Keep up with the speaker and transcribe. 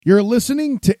You're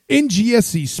listening to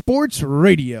NGSC Sports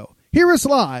Radio. Hear us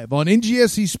live on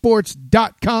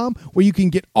ngscsports.com, where you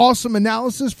can get awesome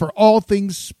analysis for all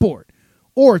things sport.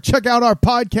 Or check out our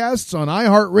podcasts on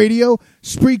iHeartRadio,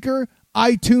 Spreaker,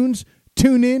 iTunes,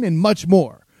 TuneIn, and much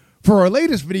more. For our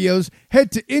latest videos,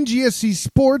 head to NGSC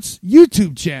Sports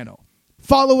YouTube channel.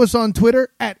 Follow us on Twitter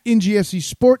at NGSC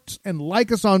Sports and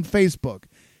like us on Facebook.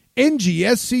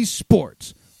 NGSC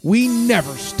Sports. We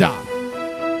never stop.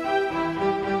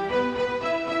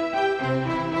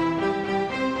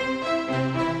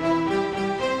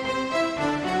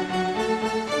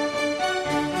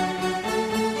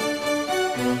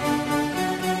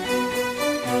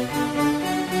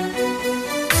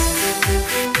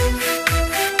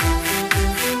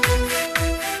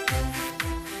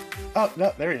 Oh,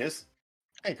 no, there he is.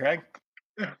 Hey, Craig.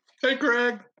 Hey,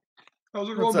 Craig. How's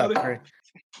it going, buddy? Craig?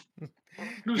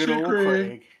 Good old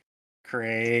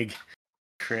Craig.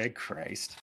 Craig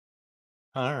Christ.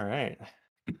 All right.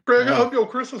 Craig, I hope your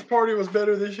Christmas party was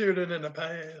better this year than in the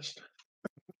past.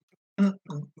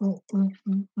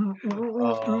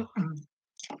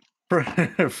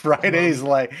 Friday's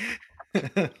like,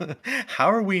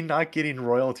 how are we not getting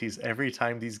royalties every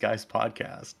time these guys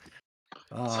podcast?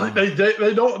 They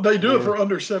do it for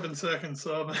under 7 seconds,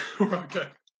 so we're okay.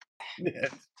 Yeah,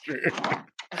 it's true.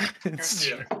 It's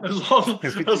true. As long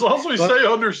as we stay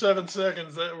under 7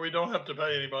 seconds, that we don't have to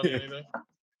pay anybody anything.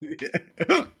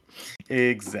 Yeah.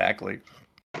 Exactly.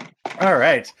 All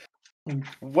right.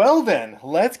 Well then,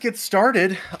 let's get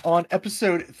started on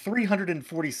episode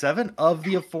 347 of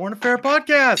the A Foreign Affair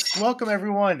podcast. Welcome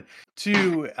everyone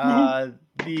to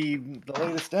the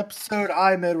latest episode.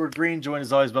 I'm Edward Green, joined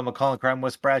as always by McCall and Crime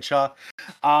West Bradshaw.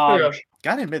 Gotta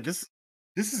admit, this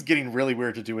is getting really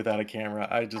weird to do without a camera.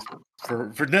 I just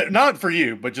for not for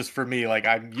you, but just for me. Like,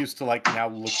 I'm used to like now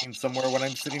looking somewhere when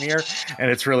I'm sitting here,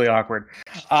 and it's really awkward.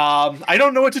 I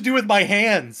don't know what to do with my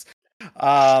hands.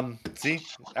 See,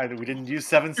 we didn't use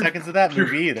 7 seconds of that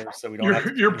movie either, so we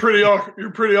don't. You're pretty awkward. You're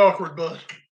pretty awkward, bud.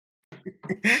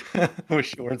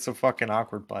 Wish you weren't so fucking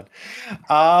awkward, bud.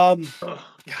 God,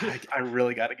 I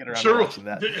really got to get around to watching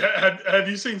that. Have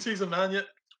you seen season 9 yet?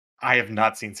 I have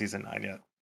not seen season 9 yet.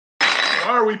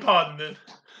 Why are we podding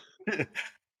then?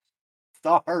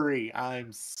 Sorry,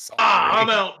 I'm sorry. I'm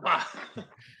out. Bye.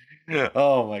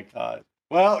 Oh my god.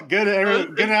 Well, good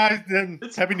night and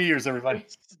Happy New Year's, everybody.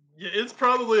 It's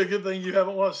probably a good thing you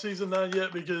haven't watched season 9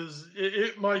 yet, because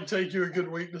it might take you a good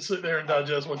week to sit there and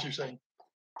digest what you've seen.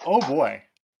 Oh boy.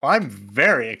 I'm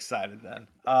very excited then.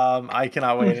 I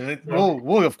cannot wait. And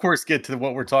we'll of course get to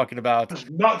what we're talking about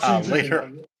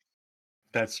later.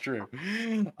 That's true.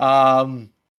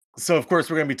 So of course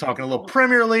we're going to be talking a little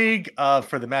Premier League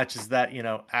for the matches that,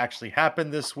 actually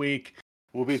happened this week.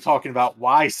 We'll be talking about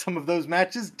why some of those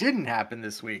matches didn't happen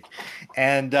this week,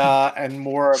 and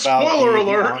more about. Spoiler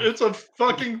alert! It's a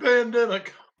fucking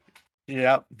pandemic.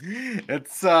 Yep,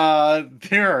 it's there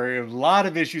are a lot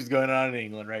of issues going on in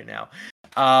England right now.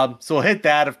 So we'll hit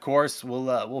that, of course.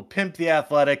 We'll pimp the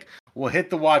Athletic. We'll hit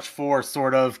the Watch 4,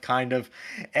 sort of, kind of,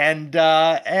 and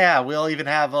we'll even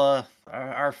have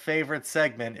our favorite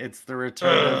segment. It's the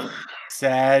return of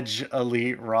Sag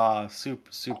Elite Raw,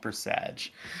 super Sag.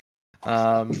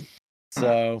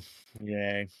 So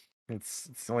yay. It's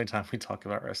the only time we talk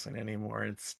about wrestling anymore.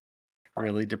 It's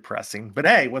really depressing. But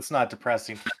hey, what's not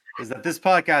depressing is that this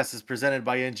podcast is presented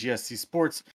by NGSC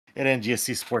Sports at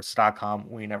ngscsports.com.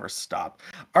 We never stop.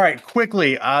 All right,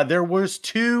 quickly, there was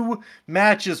 2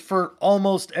 matches for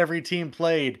almost every team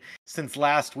played since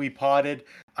last we podded.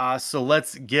 So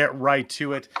let's get right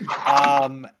to it.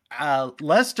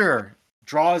 Leicester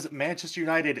draws Manchester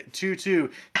United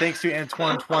 2-2 thanks to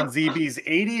Antoine Twanzibi's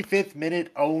 85th minute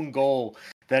own goal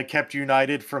that kept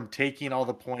United from taking all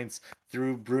the points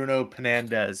through Bruno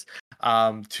Fernandes.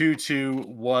 2-2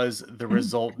 was the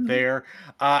result there.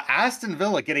 Aston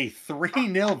Villa get a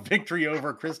 3-0 victory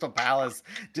over Crystal Palace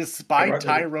despite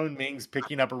Tyrone Mings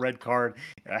picking up a red card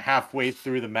halfway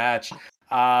through the match.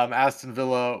 Aston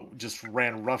Villa just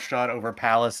ran roughshod over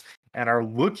Palace and are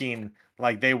looking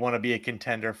like they want to be a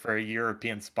contender for a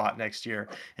European spot next year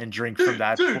and drink from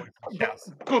that.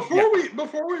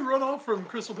 Before we run off from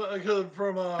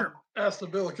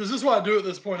Aston Villa, because this is what I do at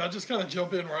this point. I just kind of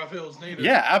jump in where I feel is needed.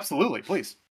 Yeah, absolutely.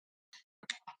 Please.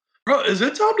 Bro, is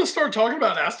it time to start talking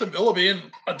about Aston Villa being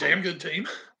a damn good team?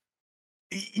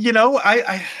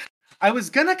 I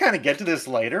was going to kind of get to this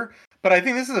later, but I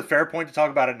think this is a fair point to talk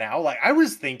about it now. Like, I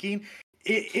was thinking,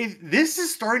 if this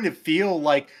is starting to feel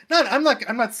like I'm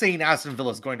not saying Aston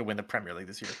Villa is going to win the Premier League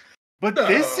this year, but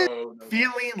this is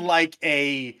feeling like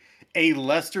a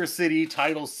Leicester City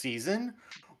title season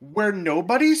where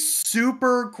nobody's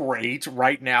super great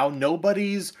right now.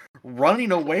 Nobody's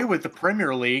running away with the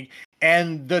Premier League,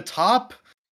 and the top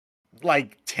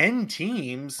 10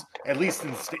 teams, at least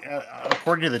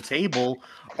according to the table,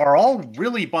 are all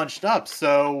really bunched up.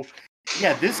 So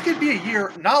yeah, this could be a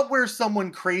year not where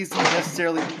someone crazy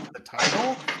necessarily wins the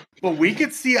title, but we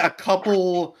could see a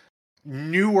couple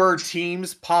newer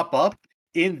teams pop up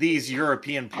in these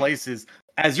European places,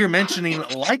 as you're mentioning,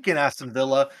 like in Aston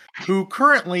Villa, who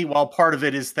currently, while part of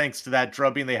it is thanks to that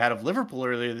drubbing they had of Liverpool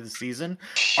earlier this season,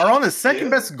 are on the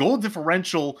second best goal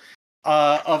differential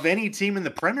of any team in the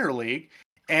Premier League.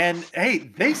 And hey,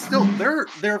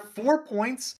 they're 4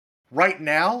 points right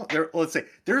now.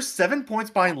 They're 7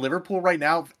 points behind Liverpool right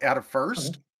now out of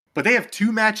first, but they have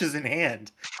 2 matches in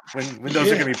hand. When those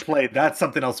are going to be played, that's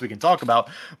something else we can talk about.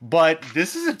 But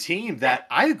this is a team that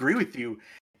I agree with you.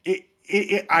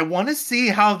 I want to see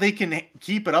how they can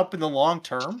keep it up in the long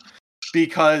term,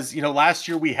 because last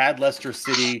year we had Leicester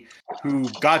City, who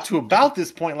got to about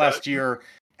this point last year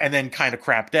and then kind of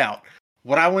crapped out.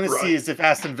 What I want to see is if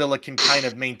Aston Villa can kind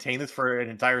of maintain this for an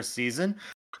entire season.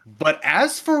 But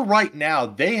as for right now,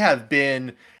 they have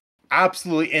been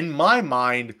absolutely, in my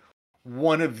mind,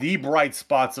 one of the bright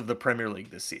spots of the Premier League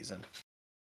this season.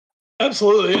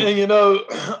 Absolutely. And,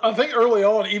 I think early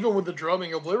on, even with the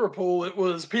drumming of Liverpool, it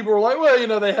was people were like,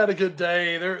 well, they had a good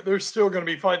day. They're still going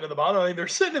to be fighting at the bottom. I mean, they're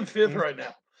sitting in fifth right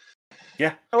now.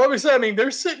 Yeah. And let me say, I mean,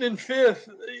 they're sitting in fifth.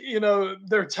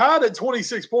 They're tied at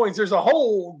 26 points. There's a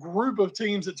whole group of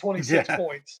teams at 26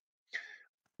 points.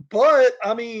 But,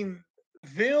 I mean,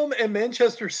 them and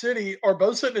Manchester City are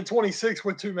both sitting at 26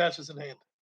 with 2 matches in hand.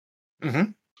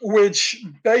 Mm-hmm. Which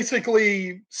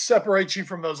basically separates you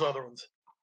from those other ones.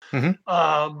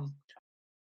 Mm-hmm.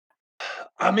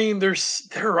 I mean, they're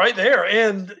right there,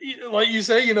 and like you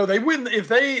say, they win if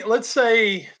they, let's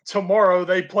say tomorrow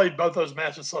they played both those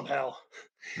matches somehow.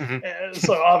 Mm-hmm.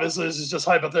 So obviously this is just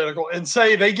hypothetical, and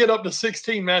say they get up to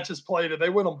 16 matches played and they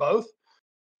win them both.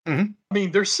 Mm-hmm. I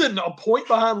mean, they're sitting a point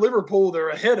behind Liverpool. They're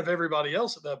ahead of everybody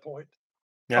else at that point.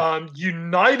 Yeah.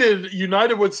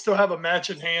 United would still have a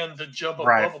match in hand to jump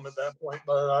above them at that point,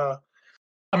 but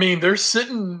I mean, they're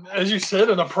sitting, as you said,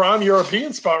 in a prime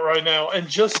European spot right now, and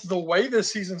just the way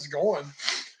this season's going.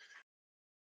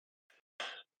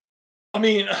 I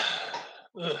mean,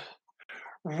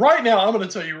 right now, I'm going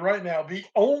to tell you right now, the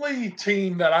only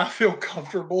team that I feel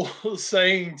comfortable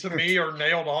saying to me are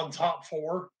nailed on top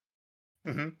 4.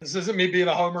 This isn't me being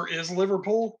a homer, is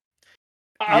Liverpool.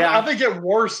 I think at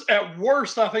worst,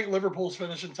 I think Liverpool's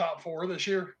finishing top 4 this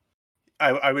year.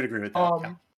 I would agree with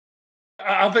that.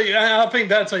 I think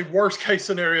that's a worst case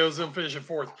scenario is them finishing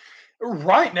 4th.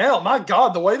 Right now, my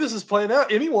God, the way this is playing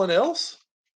out, anyone else?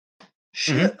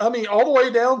 Shit. I mean, all the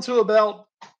way down to about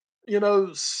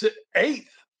 8th,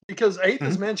 because 8th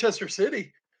is Manchester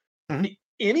City.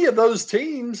 Any of those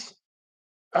teams,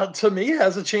 to me,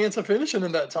 has a chance of finishing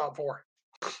in that top 4.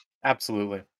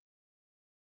 Absolutely.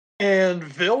 And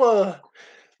Villa.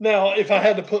 Now, if I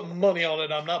had to put money on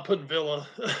it, I'm not putting Villa.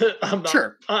 I'm not.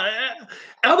 Sure.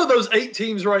 Out of those 8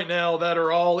 teams right now that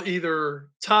are all either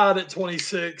tied at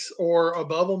 26 or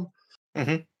above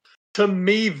them, to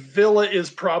me, Villa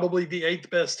is probably the 8th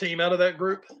best team out of that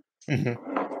group.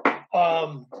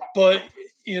 But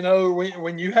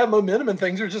when you have momentum and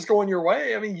things are just going your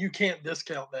way, I mean, you can't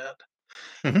discount that.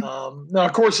 Now,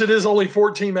 of course, it is only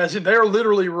 14 matches. They're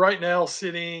literally right now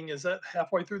sitting. Is that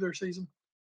halfway through their season?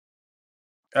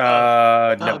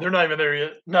 No, they're not even there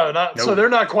yet. No, not so they're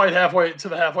not quite halfway to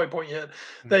the halfway point yet.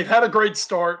 They've had a great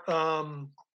start. I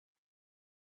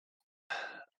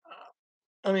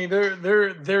mean,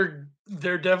 they're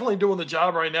definitely doing the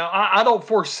job right now. I don't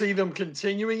foresee them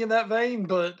continuing in that vein,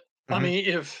 but I mean,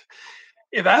 if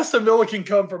Aston Villa can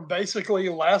come from basically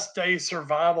last day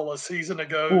survival a season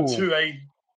ago to a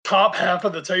top half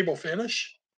of the table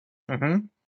finish,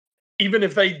 even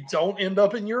if they don't end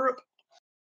up in Europe,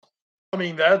 I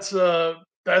mean, that's a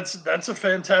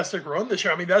fantastic run this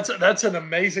year. I mean, that's an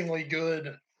amazingly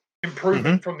good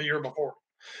improvement from the year before.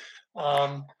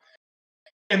 And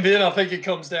then I think it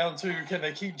comes down to, can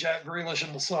they keep Jack Grealish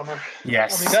in the summer?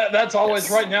 Yes. I mean, that's always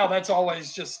right now. That's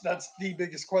always that's the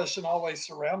biggest question always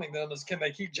surrounding them is, can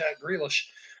they keep Jack Grealish?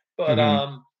 But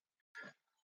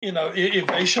if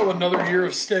they show another year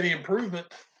of steady improvement,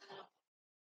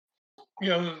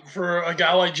 for a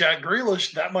guy like Jack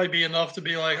Grealish, that might be enough to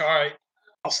be like, all right,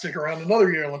 I'll stick around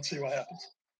another year. Let's see what happens.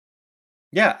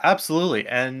 Yeah, absolutely.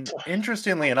 And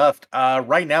interestingly enough,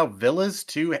 right now, Villa's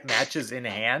 2 matches in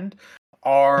hand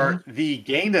are the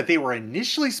game that they were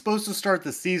initially supposed to start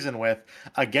the season with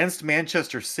against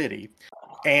Manchester City.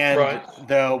 and Right.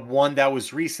 the one that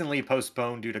was recently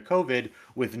postponed due to COVID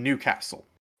with Newcastle.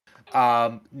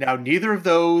 Now, neither of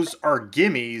those are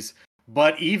gimmies,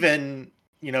 but even,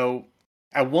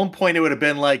 at one point it would have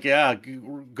been like, yeah,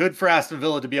 good for Aston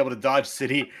Villa to be able to dodge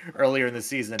City earlier in the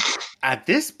season. At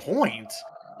this point,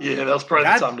 Yeah, that's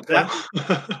probably the time to that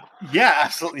play. yeah,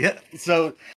 absolutely. Yeah.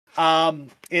 So,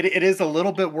 it is a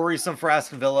little bit worrisome for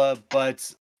Aston Villa,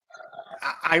 but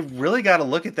I really got to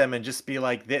look at them and just be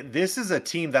like, this is a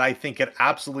team that I think could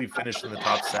absolutely finish in the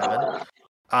top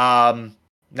 7.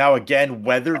 Now again,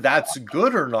 whether that's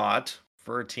good or not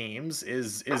for teams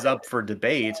is up for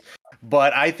debate.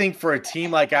 But I think for a team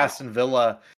like Aston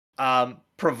Villa,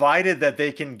 provided that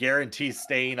they can guarantee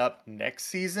staying up next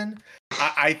season,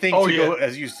 I think Oh to go, yeah.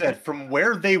 as you said, from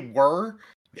where they were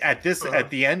at Uh-huh.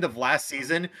 the end of last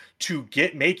season to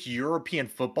make European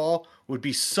football would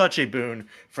be such a boon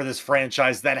for this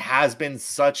franchise that has been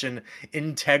such an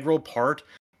integral part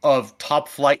of top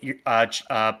flight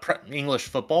English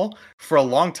football for a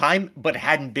long time, but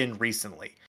hadn't been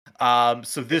recently.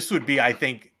 So this would be, I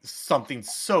think, something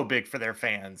so big for their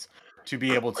fans to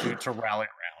be able to rally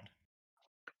around.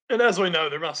 And as we know,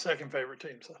 they're my second favorite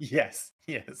team. So Yes,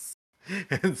 yes.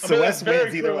 I So mean, that's Wes very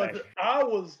wins clear. either Like way.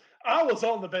 I was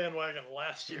on the bandwagon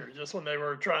last year, just when they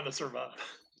were trying to survive.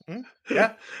 Mhm.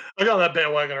 Yeah, I got on that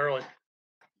bandwagon early.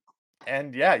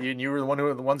 and yeah, you were one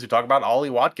of the ones who talk about Ollie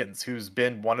Watkins, who's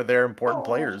been one of their important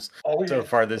players Oh so yeah.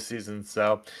 far this season.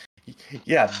 So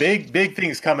yeah, big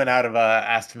things coming out of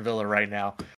Aston Villa right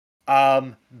now.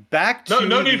 Back No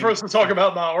to need for the us to talk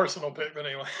about my Arsenal pick, but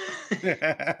anyway.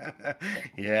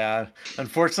 yeah,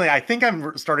 unfortunately, I think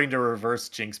I'm starting to reverse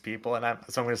jinx people, so I'm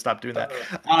going to stop doing that.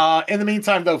 Uh, In the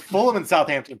meantime, though, Fulham and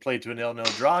Southampton played to a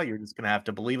 0-0 draw. You're just going to have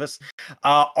to believe us.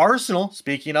 Arsenal,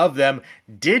 speaking of them,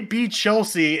 did beat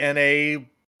Chelsea in a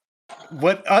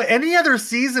what any other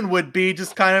season would be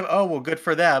just kind of, oh well, good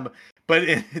for them. But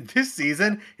in this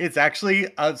season, it's actually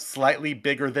a slightly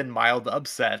bigger than mild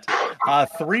upset.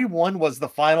 3-1 was the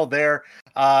final there.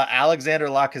 Alexander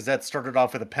Lacazette started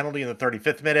off with a penalty in the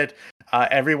 35th minute.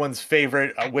 Everyone's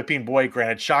favorite whipping boy,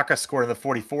 Granit Xhaka, scored in the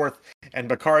 44th. And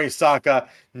Bakary Saka,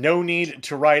 no need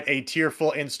to write a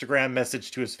tearful Instagram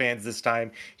message to his fans this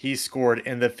time. He scored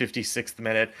in the 56th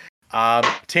minute.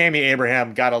 Tammy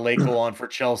Abraham got a late goal on for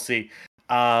Chelsea.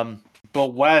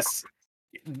 But Wes,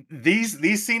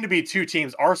 these seem to be two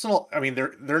teams. Arsenal, I mean,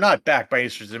 they're not back by any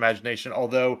stretch of the imagination,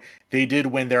 although they did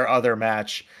win their other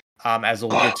match, as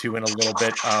we'll get to in a little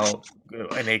bit,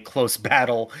 in a close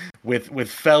battle with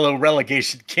fellow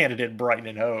relegation candidate Brighton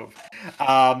and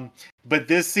Hove. But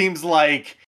this seems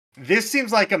like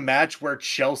a match where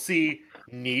Chelsea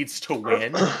needs to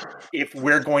win if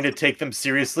we're going to take them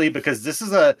seriously, because this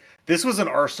was an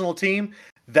Arsenal team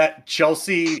that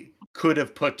Chelsea could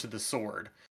have put to the sword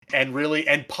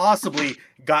and possibly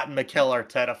gotten Mikel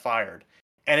Arteta fired.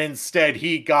 And instead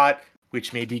he got,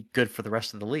 which may be good for the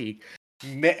rest of the league,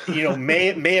 may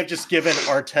have just given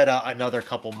Arteta another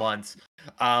couple months.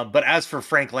 But as for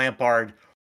Frank Lampard,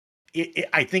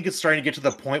 I think it's starting to get to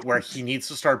the point where he needs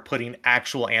to start putting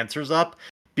actual answers up,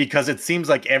 because it seems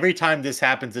like every time this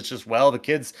happens, it's just, well, the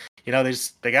kids, they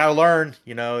gotta learn,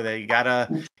 they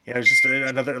gotta, it's just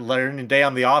another learning day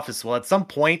on the office. Well, at some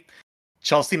point,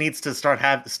 Chelsea needs to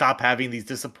stop having these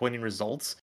disappointing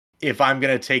results if I'm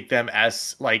going to take them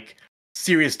as like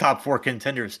serious top 4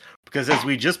 contenders, because as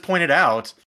we just pointed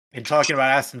out in talking about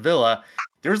Aston Villa,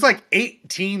 there's like 8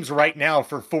 teams right now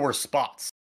for 4 spots.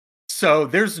 So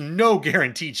there's no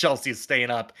guarantee Chelsea is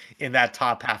staying up in that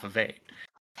top half of 8.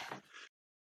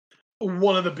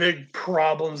 One of the big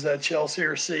problems that Chelsea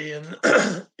are seeing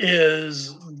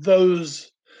is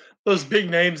those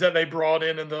big names that they brought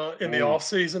in the Ooh. off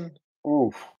season.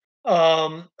 Ooh.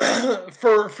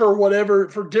 For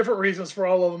different reasons for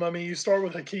all of them. I mean, you start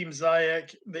with Hakeem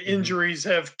Ziyech. The Mm-hmm. injuries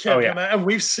have Oh kept yeah. him out, and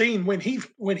we've seen when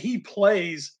he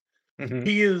plays,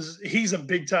 Mm-hmm. he's a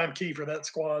big time key for that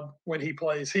squad. When he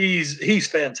plays, he's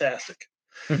fantastic.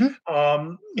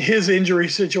 Mm-hmm. His injury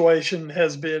situation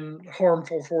has been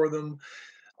harmful for them.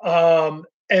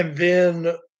 And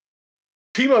then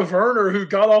Timo Werner, who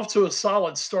got off to a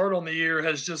solid start on the year,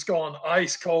 has just gone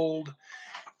ice cold.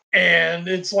 And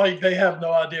it's like they have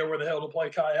no idea where the hell to play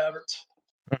Kai Havertz.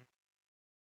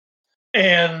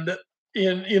 And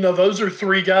those are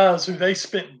 3 guys who they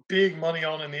spent big money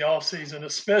on in the offseason,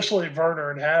 especially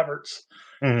Werner and Havertz.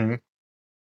 Mm-hmm.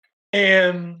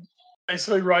 And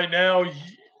basically right now,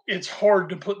 it's hard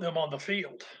to put them on the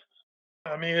field.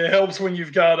 I mean, it helps when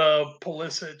you've got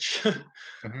Pulisic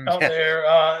out Yeah. there,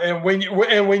 and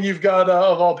when you've got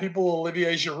of all people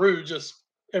Olivier Giroud. Just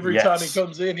every time he Yes.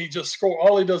 comes in, he just score.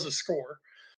 All he does is score.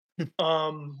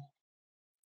 Um,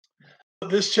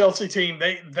 this Chelsea team,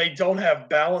 they don't have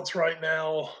balance right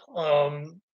now.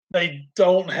 They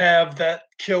don't have that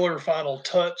killer final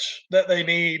touch that they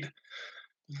need.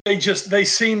 They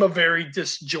seem a very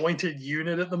disjointed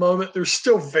unit at the moment. They're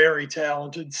still very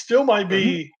talented. Still might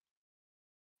be.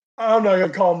 I'm not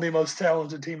gonna call them the most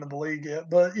talented team in the league yet,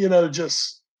 but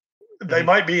just they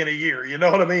might be in a year. You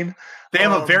know what I mean? They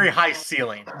have a very high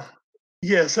ceiling.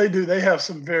 Yes, they do. They have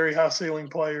some very high ceiling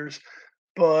players,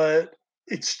 but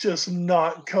it's just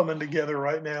not coming together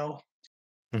right now.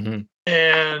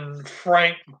 And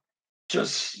Frank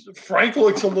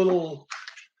looks a little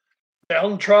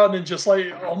downtrodden and just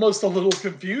like almost a little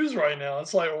confused right now.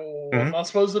 It's like, well, what am I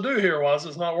supposed to do here? Why is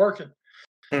this not working?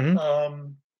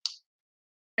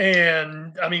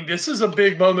 And I mean, this is a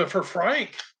big moment for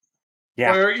Frank.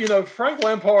 Yeah. Where, Frank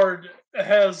Lampard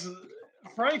has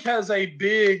a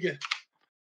big,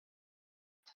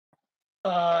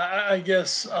 I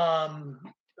guess,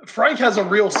 Frank has a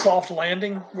real soft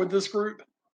landing with this group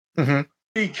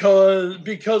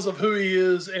because of who he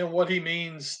is and what he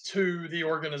means to the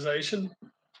organization.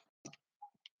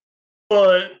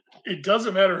 But it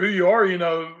doesn't matter who you are.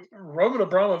 Roman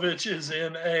Abramovich is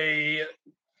in a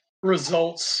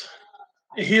results.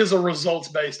 He is a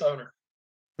results-based owner.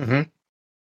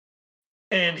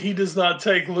 And he does not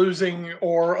take losing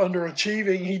or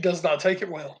underachieving. He does not take it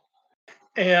well.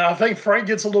 And I think Frank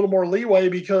gets a little more leeway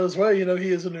because, well,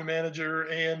 he is a new manager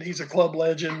and he's a club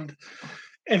legend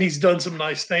and he's done some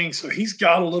nice things. So he's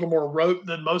got a little more rope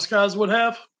than most guys would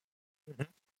have.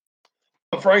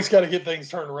 But Frank's got to get things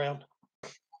turned around.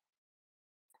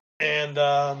 And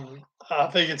I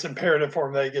think it's imperative for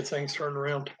him that he gets things turned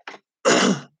around.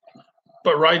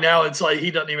 But right now, it's like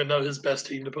he doesn't even know his best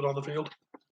team to put on the field.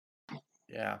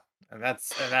 Yeah, and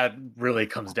that really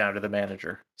comes down to the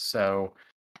manager. So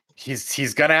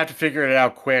he's gonna have to figure it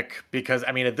out quick because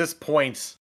I mean at this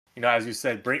point, as you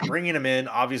said, bringing him in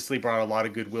obviously brought a lot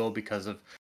of goodwill because of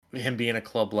him being a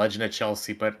club legend at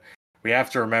Chelsea. But we have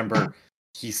to remember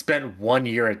he spent 1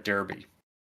 year at Derby,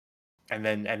 and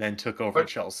then took over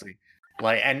Chelsea.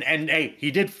 And hey,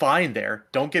 he did fine there.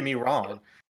 Don't get me wrong,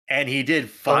 and he did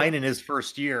fine in his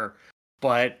first year.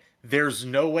 But there's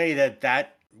no way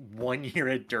that 1 year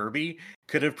at Derby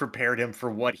could have prepared him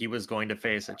for what he was going to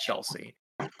face at Chelsea.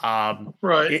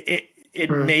 Right.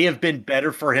 It may have been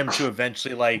better for him to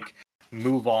eventually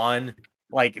move on,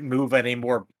 move at a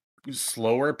more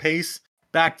slower pace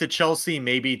back to Chelsea,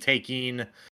 maybe taking,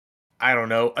 I don't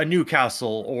know, a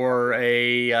Newcastle or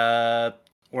a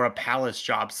Palace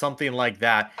job, something like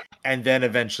that, and then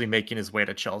eventually making his way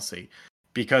to Chelsea.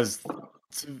 Because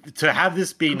to have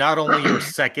this be not only your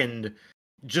second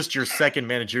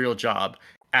managerial job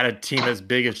at a team as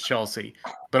big as Chelsea,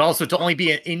 but also to only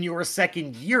be in your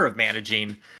second year of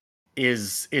managing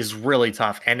is really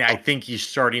tough. And I think he's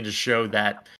starting to show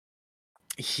that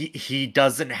he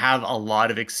doesn't have a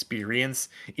lot of experience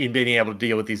in being able to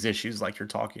deal with these issues like you're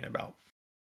talking about.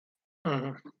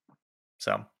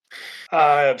 So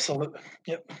absolutely.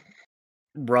 Yep.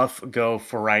 Rough go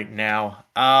for right now.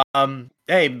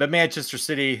 Hey, but Manchester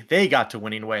City, they got to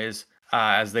winning ways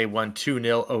as they won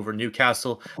 2-0 over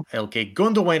Newcastle. Ilkay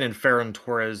Gundogan and Ferran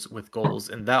Torres with goals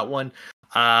in that one.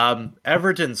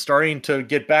 Everton starting to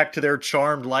get back to their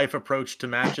charmed life approach to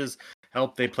matches.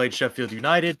 They played Sheffield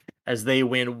United as they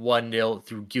win 1-0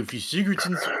 through Gylfi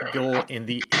Sigurdsson's goal in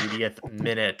the 80th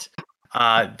minute.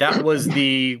 That was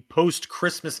the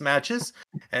post-Christmas matches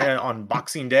on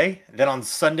Boxing Day. Then on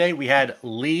Sunday, we had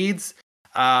Leeds,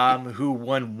 who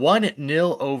won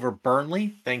 1-0 over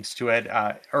Burnley, thanks to an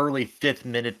early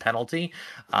 5th-minute penalty.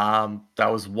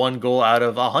 That was 1 goal out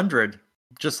of 100,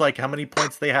 just like how many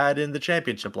points they had in the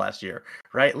championship last year.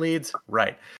 Right, Leeds?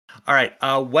 Right. All right,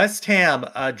 West Ham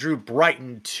drew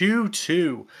Brighton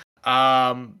 2-2.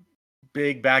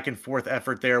 Big back-and-forth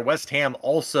effort there. West Ham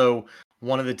also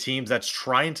one of the teams that's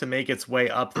trying to make its way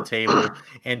up the table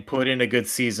and put in a good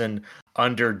season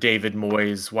under David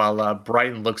Moyes, while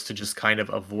Brighton looks to just kind of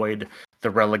avoid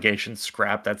the relegation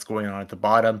scrap that's going on at the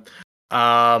bottom.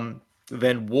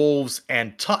 Then Wolves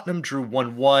and Tottenham drew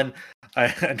 1-1.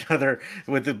 Another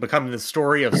with it becoming the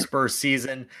story of Spurs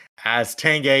season, as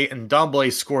Tanguy and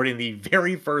Ndombele scored in the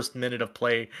very first minute of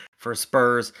play for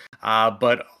Spurs.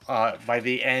 But by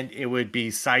the end, it would be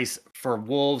Saiss for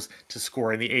Wolves to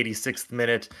score in the 86th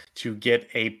minute to get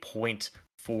a point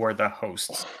for the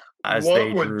hosts.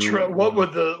 What would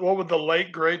the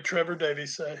late great Trevor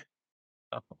Davies say?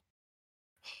 Oh.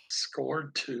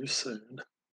 Scored too soon.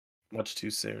 Much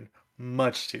too soon.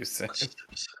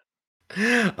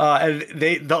 And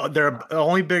their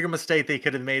only bigger mistake they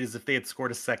could have made is if they had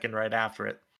scored a second right after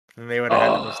it. and they would have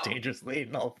had the most dangerous lead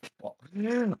in all of football.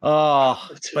 Oh,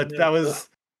 but that was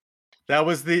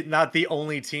not the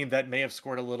only team that may have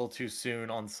scored a little too soon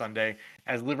on Sunday,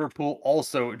 as Liverpool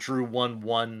also drew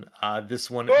 1-1. This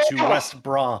one to West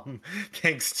Brom,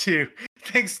 thanks to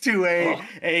a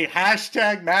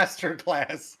hashtag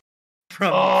masterclass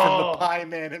from the Pie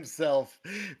Man himself,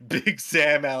 Big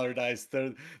Sam Allardyce.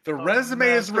 The resume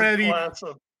is ready.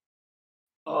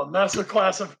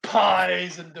 Masterclass of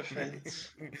pies and defense.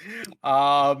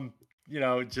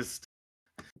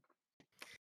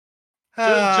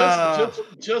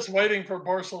 Just waiting for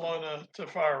Barcelona to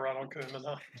fire Ronald Koeman.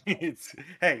 Huh?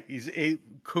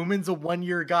 Koeman's a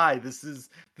 1-year guy. This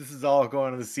is all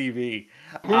going on the CV.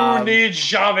 Who needs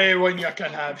Xavi when you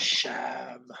can have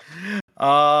Sham?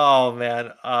 Oh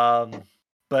man.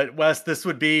 But Wes, this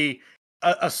would be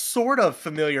a sort of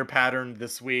familiar pattern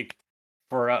this week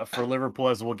for Liverpool,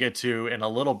 as we'll get to in a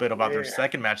little bit about their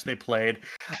second match they played.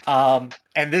 And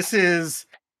this is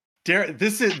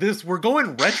we're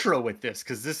going retro with this,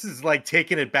 because this is like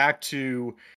taking it back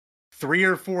to 3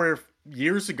 or 4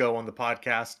 years ago on the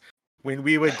podcast, when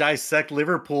we would dissect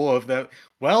Liverpool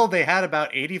they had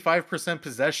about 85%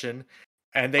 possession,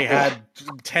 and they had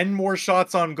 10 more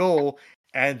shots on goal,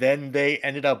 and then they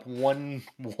ended up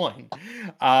 1-1.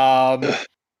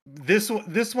 This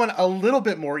one a little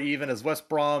bit more even, as West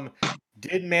Brom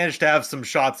did manage to have some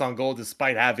shots on goal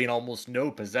despite having almost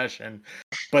no possession.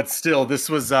 But still, this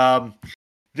was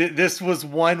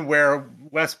one where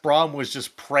West Brom was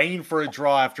just praying for a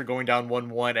draw after going down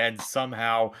 1-1, and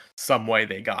somehow, some way,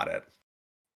 they got it.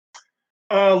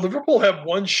 Liverpool had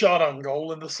 1 shot on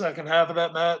goal in the second half of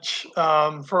that match.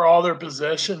 For all their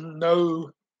possession,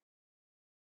 no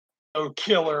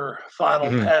killer final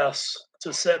pass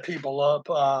to set people up.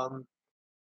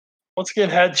 Once again,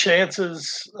 had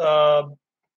chances.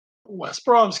 West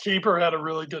Brom's keeper had a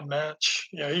really good match.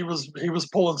 He was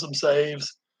pulling some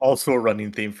saves. Also a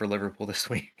running theme for Liverpool this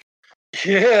week.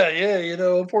 Yeah.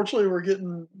 Unfortunately, we're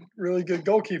getting really good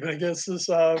goalkeeping against this.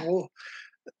 We'll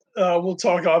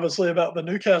talk obviously about the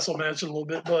Newcastle match in a little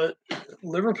bit, but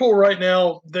Liverpool right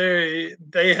now, they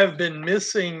have been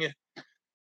missing.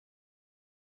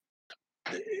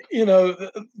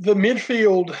 The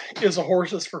midfield is a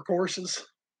horses for courses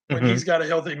when he's got a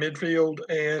healthy midfield,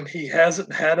 and he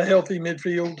hasn't had a healthy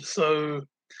midfield. So,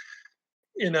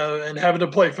 and having to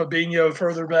play Fabinho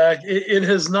further back, it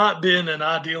has not been an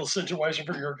ideal situation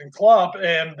for Jurgen Klopp,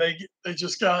 and they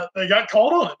got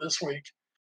caught on it this week.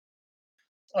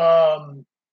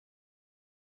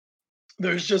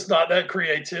 There's just not that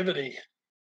creativity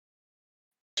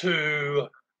to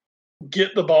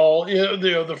get the ball.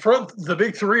 The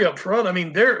big three up front, I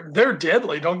mean, they're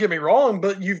deadly, don't get me wrong,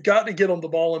 but you've got to get them the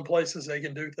ball in places they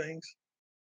can do things.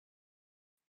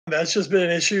 That's just been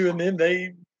an issue, and then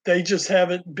they just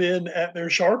haven't been at their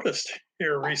sharpest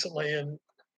here recently. And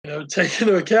take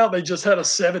into account they just had a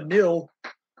 7-0.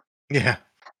 Yeah.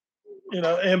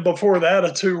 And before that a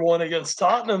 2-1 against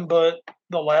Tottenham, but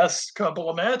the last couple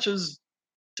of matches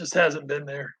just hasn't been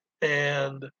there.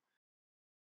 And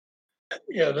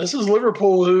this is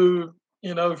Liverpool who,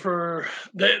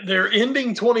 they're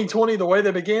ending 2020 the way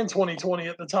they began 2020,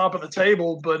 at the top of the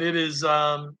table, but it is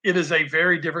a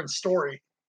very different story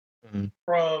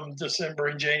from December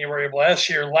and January of last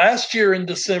year. Last year in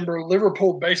December,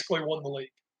 Liverpool basically won the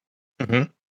league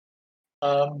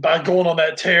by going on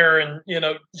that tear and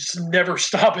just never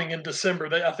stopping in December.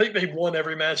 I think they won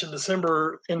every match in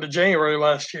December into January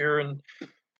last year, and of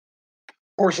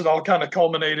course, it all kind of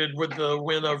culminated with the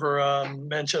win over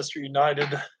Manchester United.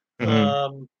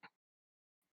 But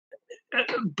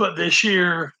this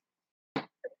year,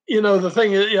 the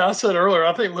thing is, I said earlier,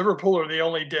 I think Liverpool are the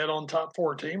only dead-on top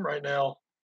 4 team right now.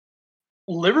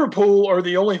 Liverpool are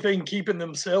the only thing keeping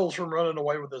themselves from running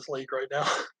away with this league right now.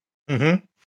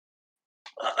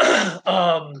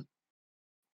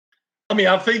 I mean,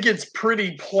 I think it's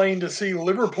pretty plain to see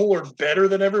Liverpool are better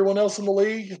than everyone else in the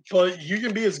league, but you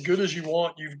can be as good as you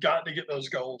want. You've got to get those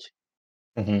goals.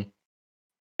 And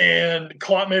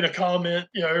Klopp made a comment.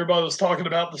 Everybody was talking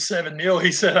about the 7-0.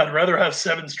 He said, "I'd rather have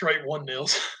 7 straight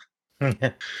 1-0s."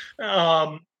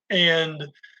 And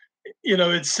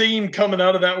it seemed coming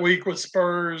out of that week with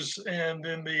Spurs and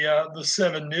then the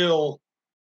 7-0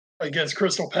 against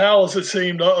Crystal Palace, it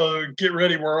seemed, get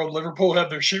ready, world. Liverpool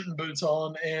have their shooting boots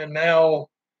on, and now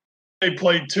they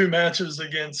played 2 matches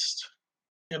against,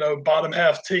 bottom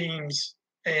half teams,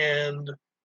 and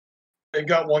they've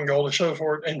got 1 goal to show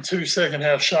for it and 2 second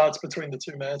half shots between the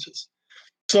 2 matches.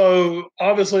 So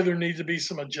obviously there needs to be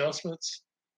some adjustments.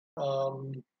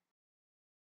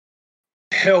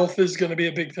 health is going to be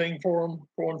a big thing for them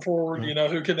going forward. Mhm.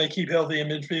 Who can they keep healthy in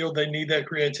midfield? They need that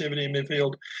creativity in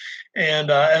midfield. And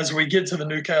as we get to the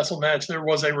Newcastle match, there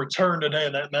was a return today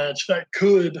in that match that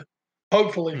could,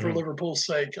 hopefully for Mhm. Liverpool's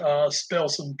sake, spell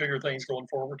some bigger things going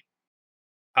forward.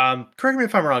 Correct me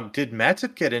if I'm wrong. Did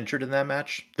Matip get injured in that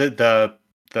match? The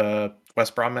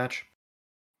West Brom match?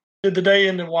 Did the day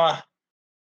end and why?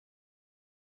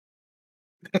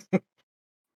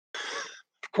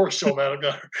 Of course, Joel Matip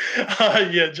got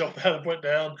hurt. Yeah, Joel Matip went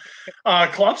down.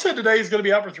 Klopp said today he's going to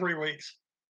be out for 3 weeks,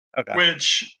 Okay.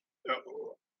 which uh,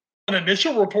 an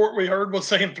initial report we heard was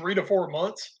saying 3 to 4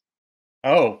 months.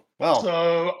 Oh, well.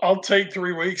 So I'll take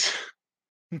 3 weeks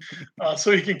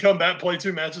so he can come back, play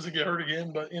 2 matches, and get hurt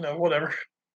again. But whatever,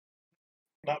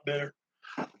 not bitter.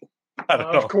 I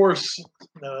don't Of know. course,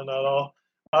 no, not all.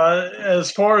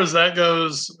 As far as that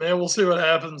goes, man, we'll see what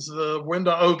happens. The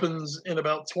window opens in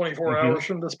about 24 Mhm. hours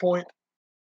from this point.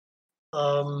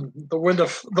 The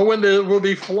window will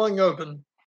be flung open,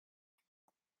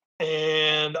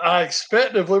 and I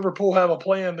expect if Liverpool have a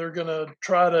plan, they're going to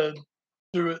try to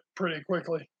do it pretty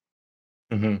quickly.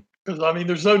 Mhm. Because I mean,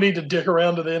 there's no need to dick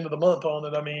around to the end of the month on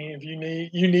it. I mean, if you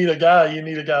need a guy, you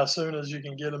need a guy as soon as you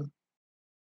can get him.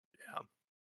 Yeah.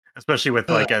 Especially with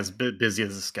Uh, like as busy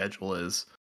as the schedule is.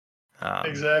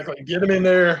 exactly, get him in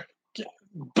there,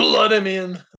 blood him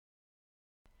in.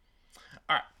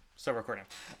 All right, so recording.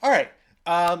 All right.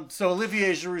 So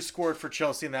Olivier Giroud scored for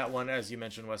Chelsea in that one, as you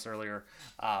mentioned, Wes, earlier.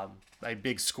 A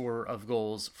big score of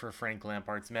goals for Frank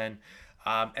Lampard's men.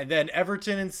 And then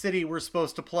Everton and City were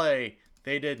supposed to play.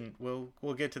 They didn't.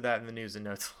 We'll get to that in the news and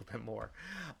notes a little bit more.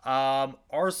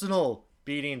 Arsenal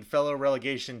beating fellow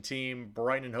relegation team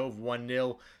Brighton and Hove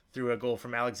 1-0 through a goal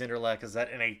from Alexander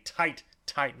Lacazette in a tight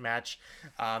match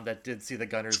that did see the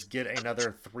Gunners get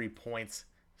another 3 points.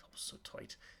 Oh, so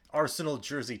tight. Arsenal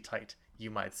jersey tight, you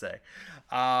might say.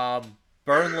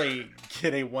 Burnley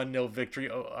get a 1-0 victory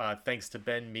thanks to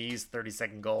Ben Mee's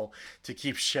 32nd goal to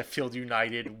keep Sheffield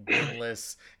United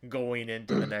winless going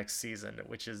into the next season,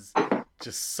 which is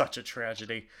just such a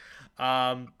tragedy.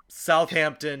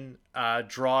 Southampton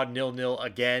draw 0-0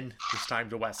 again, this time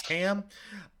to West Ham.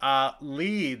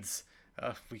 Leeds,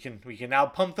 we can now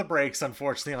pump the brakes,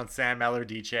 unfortunately, on Sam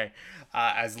Allardyce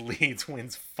as Leeds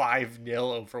wins 5-0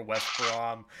 over West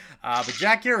Brom. But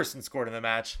Jack Garrison scored in the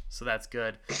match, so that's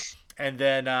good. And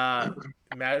then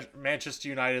Manchester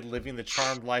United, living the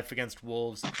charmed life against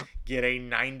Wolves, get a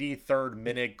 93rd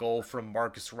minute goal from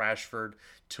Marcus Rashford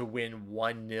to win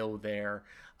 1-0 there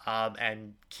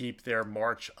and keep their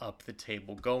march up the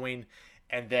table going.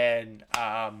 And then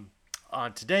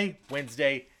on today,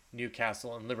 Wednesday,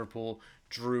 Newcastle and Liverpool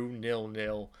drew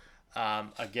 0-0.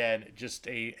 Again, just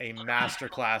a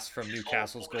masterclass from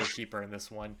Newcastle's goalkeeper in this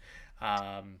one.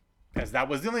 As that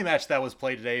was the only match that was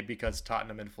played today because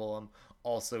Tottenham and Fulham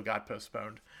also got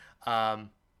postponed. But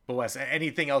Wes,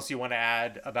 anything else you want to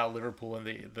add about Liverpool and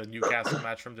the Newcastle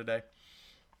match from today?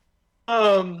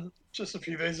 Just a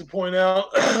few things to point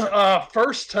out.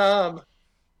 First time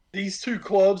these two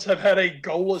clubs have had a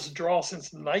goalless draw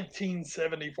since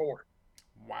 1974.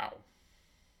 Wow.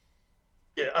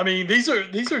 Yeah, I mean these are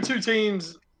two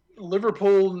teams,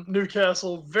 Liverpool,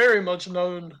 Newcastle, very much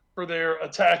known for their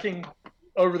attacking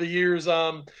over the years.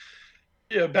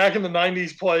 Back in the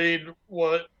 '90s, played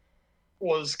what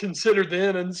was considered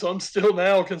then, and some still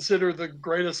now consider the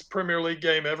greatest Premier League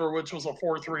game ever, which was a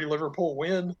 4-3 Liverpool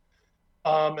win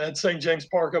at St. James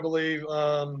Park, I believe.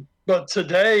 But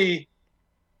today,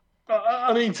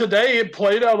 today it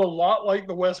played out a lot like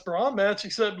the West Brom match,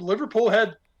 except Liverpool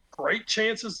had great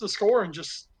chances to score and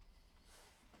just,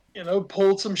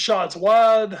 pulled some shots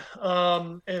wide.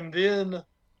 And then,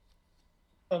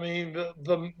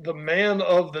 the man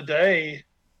of the day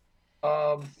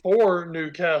for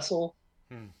Newcastle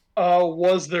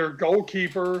was their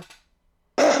goalkeeper.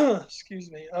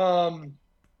 Excuse me.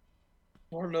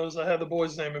 Lord knows I had the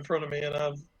boy's name in front of me and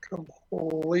I've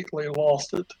completely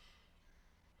lost it.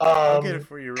 I'll get it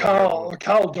for you. Kyle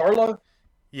Darlow.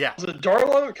 Yeah. Was it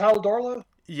Darlow? Kyle Darlow?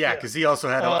 Yeah, because he also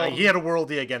had he had a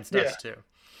worldie against us too.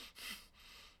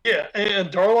 Yeah, and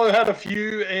Darlow had a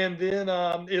few, and then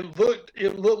it looked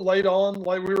late on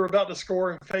like we were about to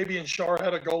score, and Fabian Schär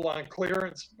had a goal line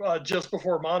clearance just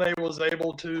before Mane was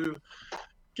able to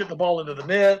get the ball into the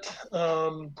net.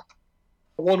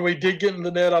 The one we did get in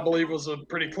the net, I believe, was a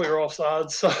pretty clear offside.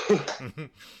 So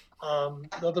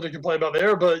nothing to complain about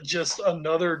there, but just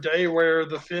another day where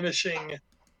the finishing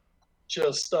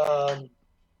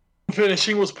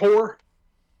was poor.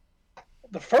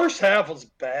 The first half was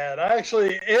bad.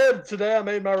 Today I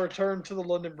made my return to the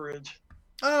London Bridge.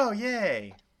 Oh,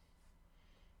 yay.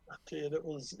 I did. It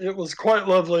was quite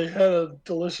lovely. Had a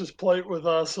delicious plate with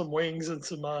some wings and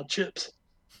some chips,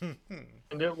 and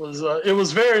it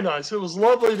was very nice. It was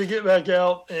lovely to get back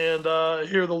out and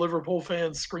hear the Liverpool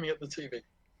fans screaming at the TV.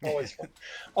 Always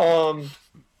fun.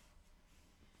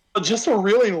 But just a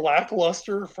really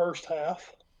lackluster first half.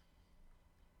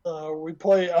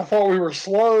 I thought we were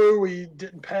slow. We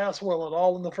didn't pass well at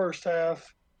all in the first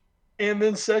half, and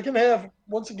then second half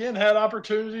once again had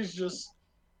opportunities, just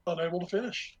unable to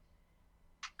finish.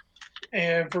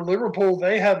 And for Liverpool,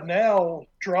 they have now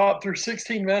dropped through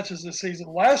 16 matches this season.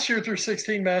 Last year, through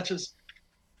 16 matches,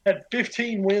 had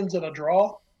 15 wins and a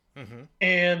draw,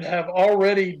 and have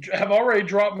already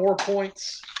dropped more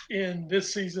points in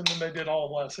this season than they did all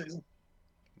of last season.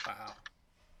 Wow.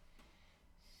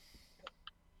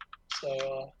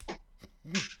 So,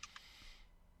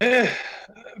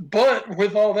 but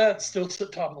with all that, still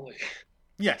sit top of the league.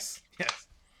 Yes.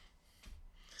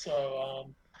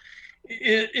 So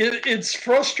it's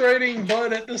frustrating,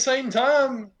 but at the same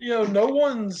time,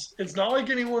 it's not like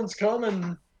anyone's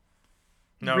coming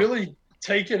really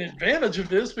taking advantage of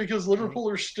this, because Liverpool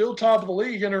are still top of the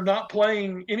league and are not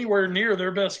playing anywhere near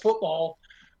their best football,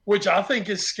 which I think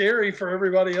is scary for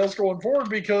everybody else going forward,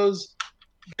 because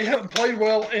they haven't played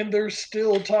well and they're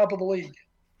still top of the league.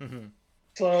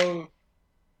 So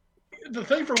the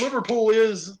thing for Liverpool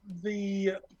is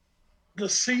the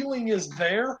ceiling is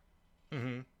there.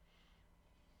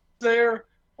 There.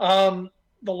 The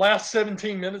last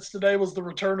 17 minutes today was the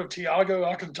return of Thiago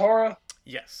Alcantara.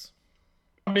 Yes.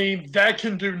 I mean, that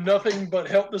can do nothing but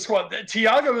help the squad.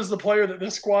 Thiago is the player that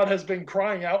this squad has been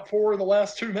crying out for the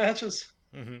last two matches,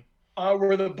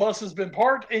 where the bus has been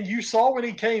parked. And you saw when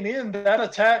he came in, that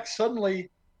attack suddenly.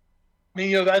 I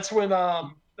mean, that's when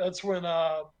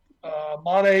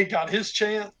Mane got his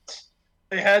chance.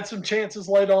 They had some chances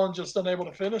late on, just unable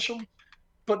to finish them.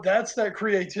 But that's that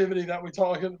creativity that we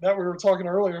were talking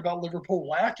earlier about Liverpool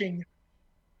lacking.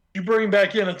 You bring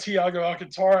back in a Thiago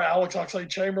Alcantara, Alex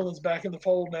Oxlade-Chamberlain's back in the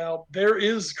fold now. There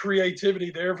is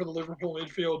creativity there for the Liverpool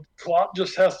midfield. Klopp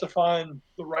just has to find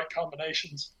the right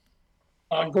combinations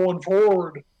going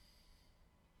forward.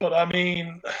 But, I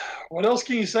mean, what else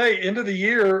can you say? End of the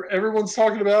year, everyone's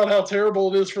talking about how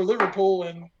terrible it is for Liverpool,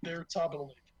 and they're top of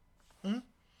the league.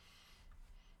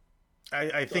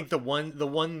 I think the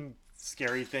one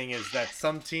scary thing is that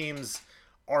some teams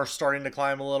are starting to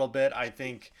climb a little bit. I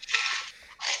think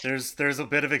there's a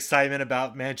bit of excitement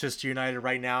about Manchester United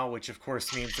right now, which of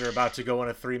course means they're about to go on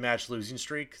a 3-match losing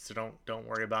streak. So don't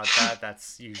worry about that.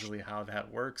 That's usually how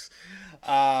that works.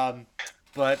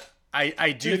 But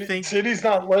I do think City's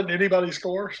not letting anybody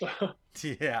score. So.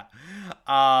 Yeah.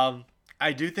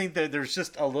 I do think that there's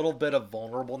just a little bit of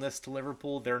vulnerableness to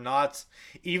Liverpool. They're not,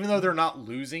 even though they're not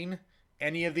losing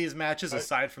any of these matches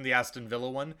aside from the Aston Villa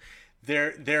one,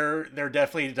 there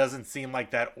definitely doesn't seem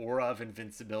like that aura of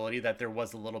invincibility that there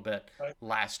was a little bit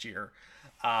last year.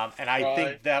 And I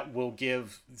think that will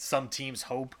give some teams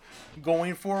hope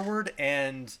going forward.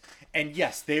 And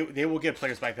yes, they will get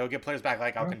players back. They'll get players back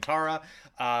like Alcantara.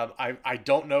 I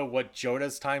don't know what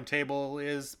Jota's timetable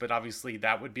is, but obviously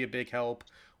that would be a big help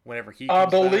whenever he comes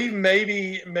believe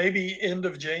back. maybe end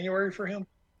of January for him.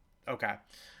 Okay.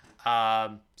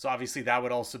 So obviously that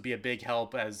would also be a big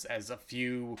help as a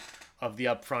few of the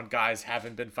upfront guys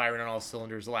haven't been firing on all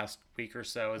cylinders the last week or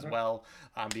so as well,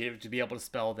 to be able to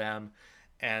spell them.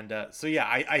 And so, yeah,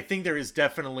 I think there is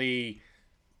definitely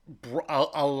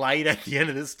a light at the end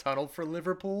of this tunnel for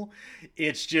Liverpool.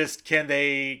 It's just, can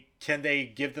they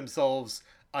give themselves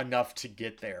enough to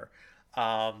get there?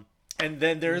 And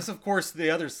then there is, of course, the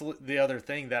other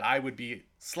thing that I would be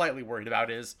slightly worried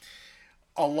about is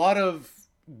a lot of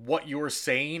what you're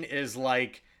saying is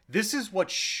like, this is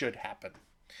what should happen.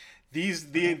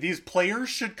 These players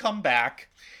should come back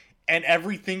and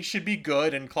everything should be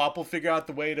good, and Klopp will figure out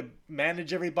the way to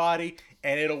manage everybody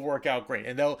and it'll work out great.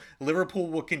 And Liverpool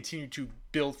will continue to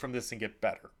build from this and get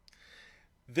better.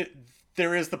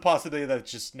 There is the possibility that it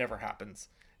just never happens.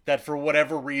 That for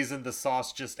whatever reason, the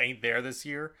sauce just ain't there this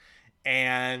year.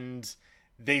 And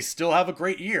they still have a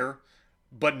great year,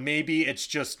 but maybe it's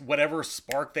just whatever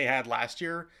spark they had last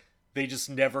year, they just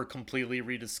never completely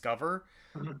rediscover.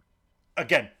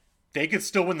 Again, they could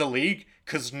still win the league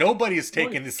because nobody's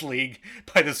taking this league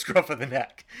by the scruff of the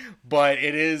neck. But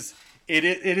it is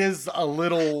a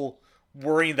little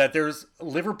worrying that there's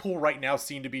Liverpool right now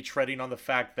seem to be treading on the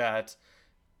fact that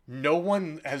no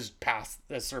one has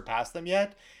surpassed them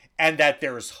yet, and that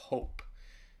there's hope.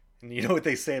 And you know what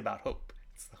they say about hope?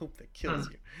 It's the hope that kills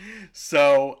you.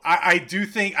 So I do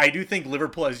think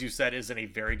Liverpool, as you said, is in a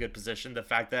very good position. The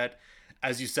fact that,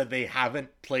 as you said, they haven't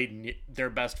played their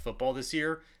best football this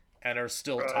year and are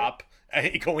still top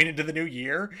going into the new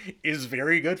year is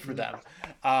very good for them.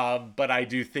 But I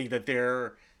do think that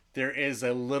there is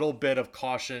a little bit of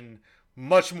caution,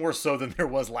 much more so than there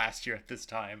was last year at this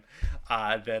time,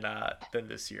 than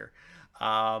this year.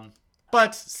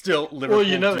 But still, Liverpool. Well,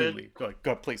 you know,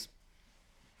 go, please.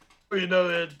 Well, you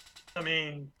know, I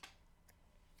mean,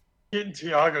 getting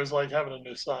Thiago is like having a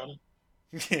new signing.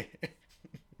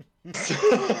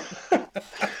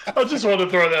 I just wanted to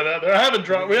throw that out there.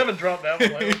 We haven't dropped that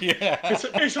one lately. Yeah.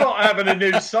 It's not having a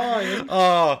new sign.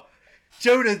 Oh,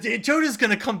 Jota's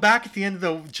going to come back at the end of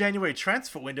the January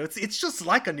transfer window. It's just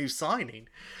like a new signing.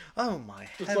 Oh my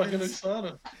heavens. It's like a new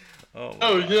signing.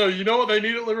 Oh, you know what they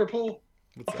need at Liverpool?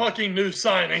 What's that? Fucking new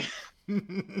signing.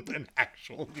 An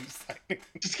actual new signing.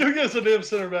 Just go get us a damn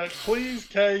center back, please.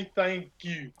 Kay, thank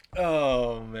you.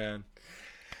 Oh man.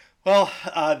 Well,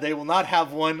 they will not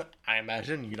have one. I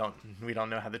imagine we don't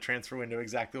know how the transfer window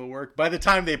exactly will work by the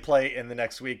time they play in the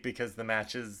next week, because the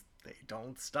matches, they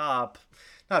don't stop.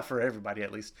 Not for everybody,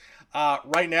 at least.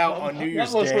 Right now on New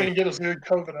Year's unless Day, we can get us a good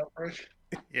COVID outbreak.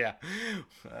 Yeah.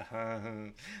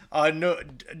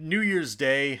 New Year's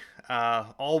Day,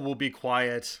 all will be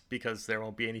quiet because there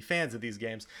won't be any fans of these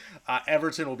games.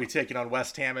 Everton will be taking on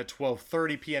West Ham at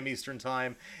 12:30 p.m. Eastern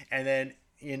Time, and then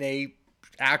in a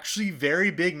actually very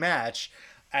big match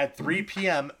at 3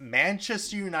 p.m.,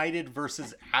 Manchester United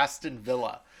versus Aston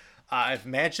Villa. If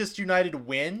Manchester United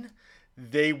win,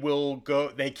 they will go.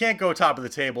 They can't go top of the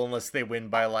table unless they win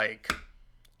by like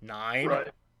 9. Right.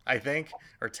 I think,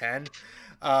 or 10.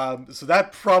 So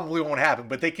that probably won't happen,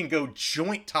 but they can go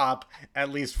joint top, at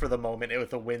least for the moment,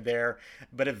 with a win there.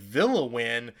 But if Villa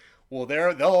win, well,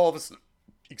 they'll all of us,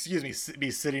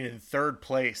 be sitting in third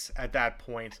place at that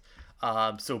point.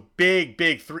 So big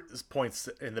 3 points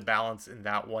in the balance in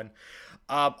that one.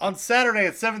 On Saturday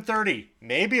at 7:30,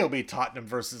 maybe it'll be Tottenham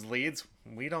versus Leeds.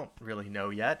 We don't really know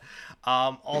yet.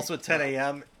 Also at 10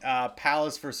 a.m.,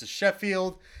 Palace versus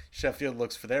Sheffield. Sheffield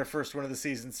looks for their first win of the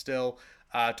season still.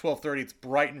 12:30, it's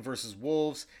Brighton versus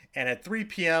Wolves. And at 3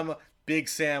 p.m., Big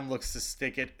Sam looks to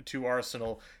stick it to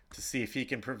Arsenal to see if he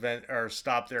can prevent or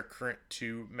stop their current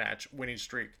 2-match winning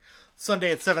streak.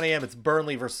 Sunday at 7 a.m., it's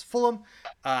Burnley versus Fulham.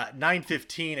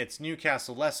 9:15, it's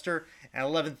Newcastle Leicester. And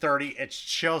 11:30, it's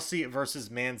Chelsea versus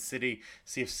Man City.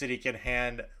 See if City can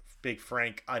hand Big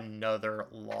Frank another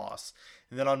loss.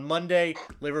 And then on Monday,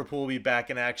 Liverpool will be back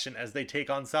in action as they take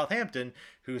on Southampton,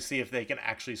 who see if they can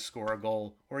actually score a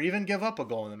goal or even give up a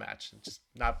goal in the match. Just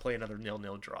not play another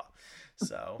 0-0 draw.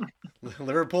 So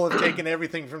Liverpool have taken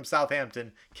everything from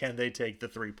Southampton. Can they take the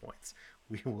 3 points?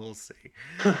 We will see.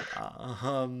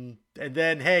 And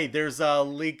then, hey, there's a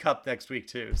League Cup next week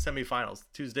too. Semifinals,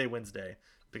 Tuesday, Wednesday,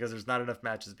 because there's not enough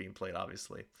matches being played,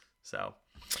 obviously. So,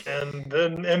 and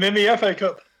then the FA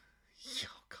Cup.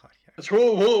 Oh God, yeah. Which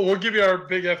we'll give you our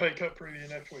big FA Cup preview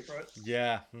next week, right?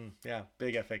 Yeah,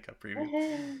 big FA Cup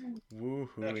preview.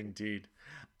 Woohoo, indeed.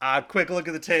 Quick look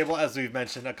at the table, as we've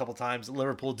mentioned a couple times.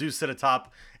 Liverpool do sit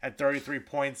atop at 33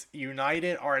 points.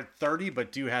 United are at 30,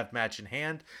 but do have match in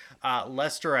hand.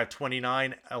 Leicester at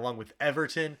 29, along with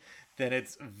Everton. Then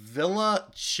it's Villa,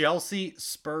 Chelsea,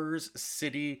 Spurs,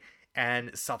 City,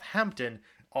 and Southampton,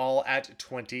 all at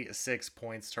 26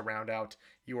 points to round out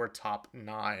your top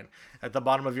 9. At the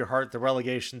bottom of your heart, the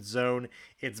relegation zone,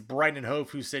 it's Brighton and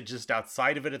Hove, who sit just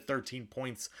outside of it at 13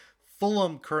 points.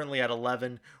 Fulham currently at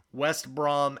 11. West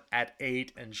Brom at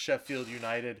 8. And Sheffield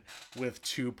United with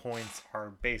 2 points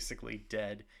are basically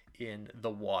dead in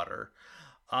the water.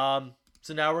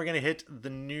 So now we're going to hit the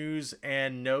news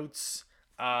and notes.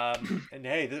 And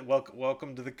hey,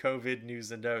 welcome to the COVID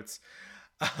news and notes.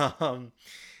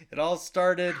 It all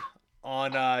started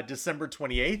on December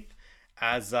 28th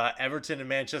as Everton and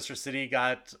Manchester City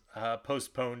got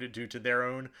postponed due to their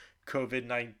own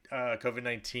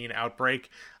COVID-19 outbreak,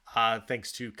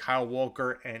 thanks to Kyle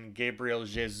Walker and Gabriel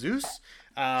Jesus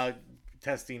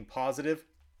testing positive.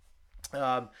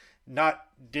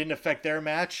 Didn't affect their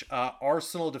match.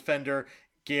 Arsenal defender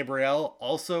Gabriel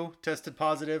also tested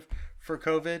positive for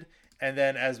COVID. And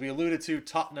then, as we alluded to,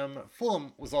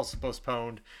 Fulham was also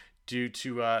postponed due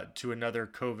to another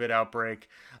COVID outbreak.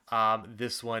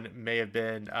 This one may have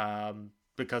been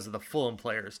because of the Fulham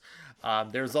players.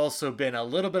 There's also been a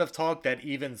little bit of talk that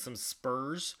even some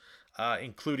Spurs,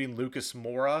 including Lucas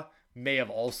Moura, may have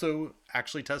also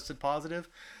actually tested positive,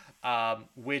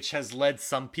 which has led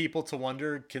some people to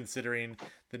wonder, considering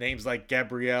the names like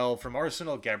Gabriel from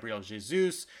Arsenal, Gabriel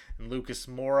Jesus, and Lucas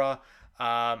Moura.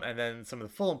 And then some of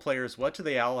the Fulham players, what do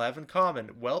they all have in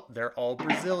common? Well, they're all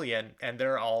Brazilian, and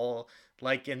they're all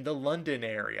like in the London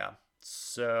area.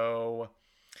 So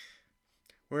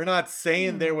We're not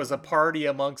saying there was a party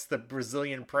amongst the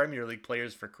Brazilian Premier League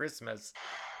players for Christmas,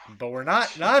 but we're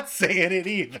not saying it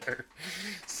either.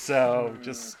 So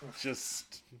just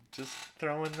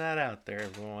throwing that out there,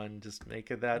 everyone. Just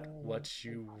make of that what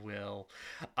you will.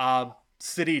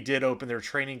 City did open their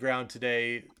training ground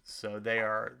today, so they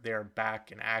are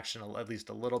back in action at least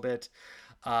a little bit.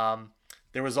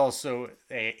 There was also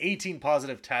 18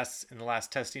 positive tests in the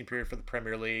last testing period for the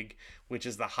Premier League, which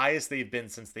is the highest they've been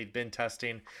since they've been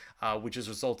testing, which has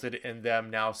resulted in them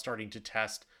now starting to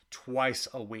test twice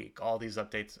a week. All these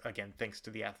updates, again, thanks to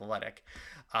The Athletic.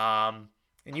 And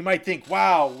you might think,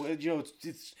 wow,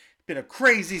 it's been a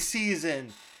crazy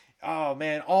season. Oh,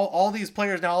 man, all these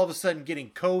players now all of a sudden getting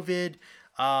COVID.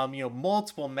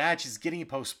 Multiple matches getting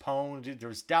postponed.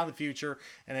 There's down the future,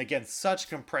 and again, such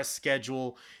compressed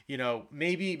schedule.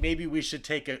 Maybe we should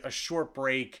take a short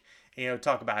break.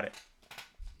 Talk about it.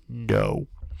 No.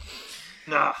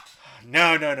 Nah.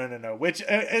 No. Which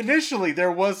initially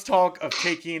there was talk of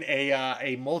taking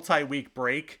a multi-week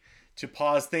break to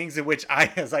pause things. In which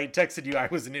as I texted you, I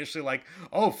was initially like,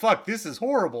 "Oh fuck, this is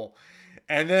horrible,"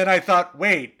 and then I thought,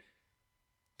 wait.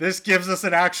 This gives us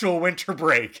an actual winter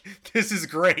break. This is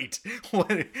great.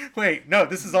 Wait, no,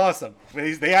 this is awesome.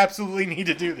 They absolutely need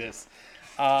to do this.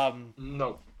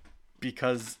 No.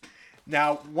 Because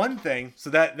now one thing, so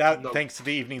that no. Thanks to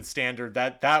the Evening Standard,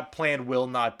 that plan will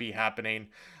not be happening.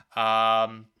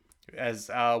 As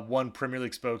one Premier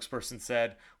League spokesperson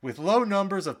said, with low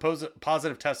numbers of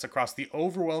positive tests across the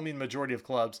overwhelming majority of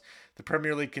clubs, the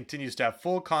Premier League continues to have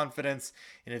full confidence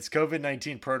in its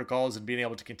COVID-19 protocols and being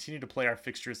able to continue to play our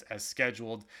fixtures as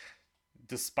scheduled,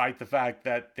 despite the fact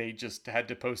that they just had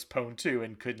to postpone 2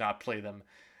 and could not play them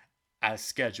as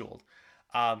scheduled.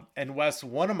 And Wes,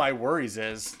 one of my worries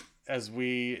is, as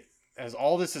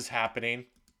all this is happening,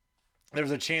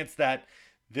 there's a chance that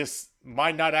this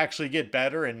might not actually get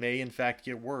better and may in fact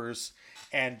get worse.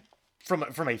 And from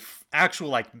a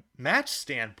actual match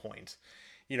standpoint,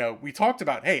 we talked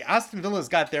about, hey, Aston Villa's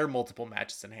got their multiple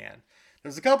matches in hand.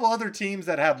 There's a couple other teams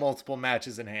that have multiple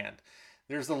matches in hand.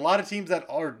 There's a lot of teams that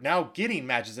are now getting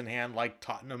matches in hand, like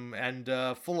Tottenham and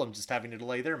Fulham just having to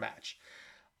delay their match.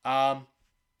 At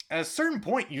a certain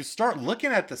point, you start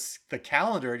looking at the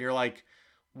calendar and you're like,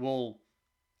 well,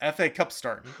 FA Cup's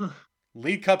starting.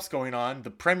 League Cup's going on.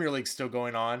 The Premier League's still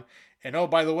going on. And oh,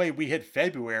 by the way, we hit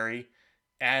February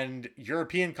and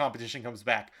European competition comes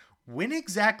back. When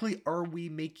exactly are we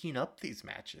making up these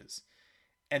matches?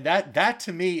 And that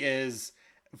to me is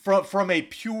from a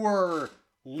pure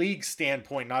league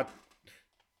standpoint, not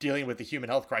dealing with the human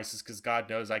health crisis, because God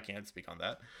knows I can't speak on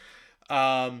that.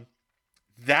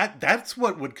 That's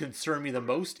what would concern me the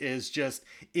most, is just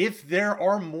if there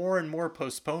are more and more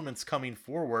postponements coming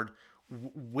forward,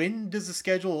 when does the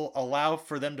schedule allow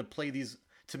for them to play these,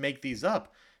 to make these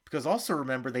up? Because also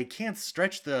remember, they can't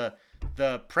stretch the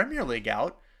Premier League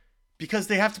out because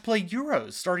they have to play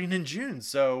Euros starting in June.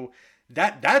 So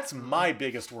that's my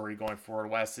biggest worry going forward,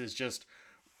 Wes, is just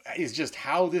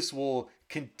how this will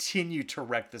continue to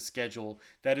wreck the schedule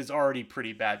that is already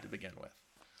pretty bad to begin with.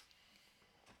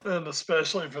 And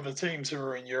especially for the teams who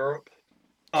are in Europe.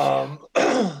 I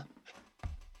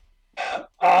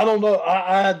don't know.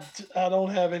 I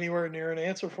don't have anywhere near an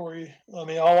answer for you. I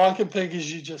mean, all I can think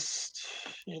is you just,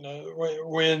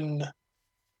 when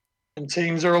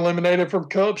teams are eliminated from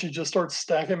cups, you just start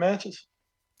stacking matches.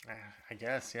 I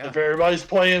guess, yeah. If everybody's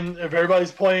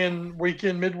playing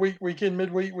weekend, midweek, weekend,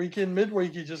 midweek, weekend,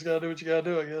 midweek, you just got to do what you got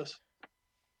to do, I guess.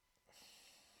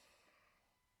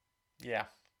 Yeah.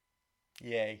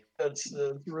 Yay. That's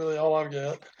really all I've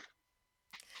got.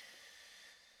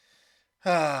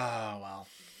 Oh, well.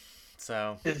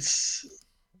 So it's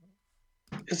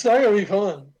not gonna be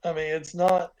fun. I mean, it's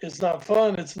not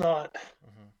fun. It's not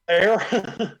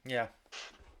fair. Yeah.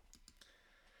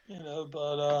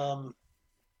 But I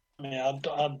mean,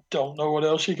 I don't know what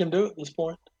else you can do at this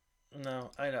point. No,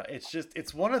 I know.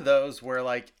 It's one of those where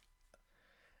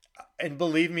and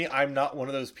believe me, I'm not one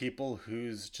of those people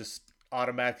who's just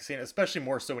automatically saying, especially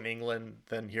more so in England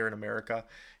than here in America,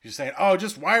 you're saying, oh,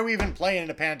 just why are we even playing in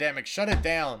a pandemic? Shut it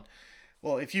down.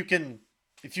 Well, if you can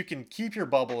keep your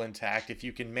bubble intact, if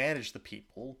you can manage the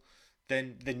people,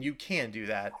 then you can do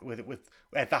that with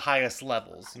at the highest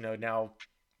levels. Now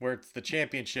where it's the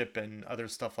championship and other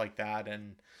stuff like that,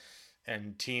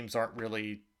 and teams aren't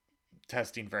really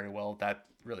testing very well, that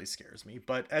really scares me.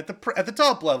 But at the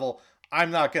top level,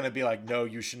 I'm not going to be like, no,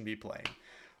 you shouldn't be playing.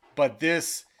 But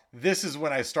this is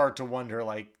when I start to wonder,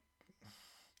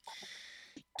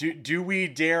 do we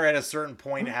dare at a certain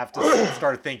point have to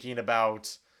start thinking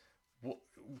about,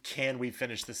 can we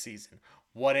finish the season?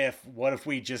 what if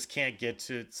we just can't get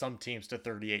to some teams to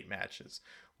 38 matches?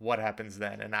 What happens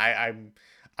then? And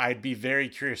I'd be very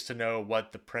curious to know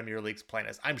what the Premier League's plan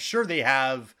is. I'm sure they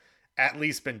have at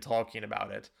least been talking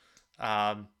about it.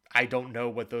 I don't know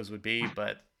what those would be,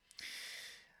 but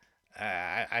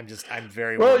I'm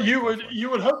very well. You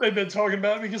would hope they've been talking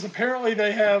about it, because apparently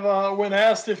they have. When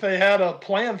asked if they had a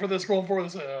plan for this going forward,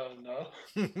 they said no.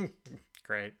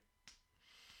 Great.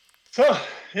 So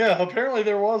yeah, apparently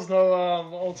there was no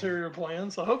ulterior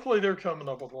plan. So hopefully they're coming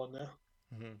up with one now.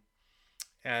 Mm-hmm.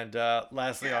 And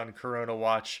lastly, on Corona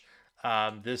Watch,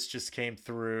 this just came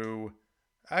through.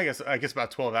 I guess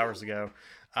about 12 hours ago.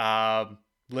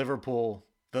 Liverpool,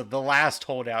 the last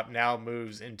holdout, now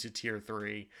moves into Tier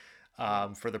 3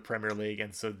 for the Premier League,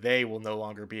 and so they will no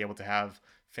longer be able to have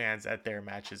fans at their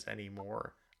matches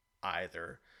anymore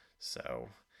either. So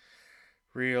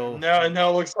now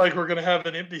it looks like we're going to have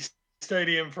an empty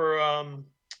stadium for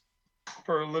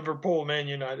Liverpool, Man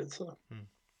United. So.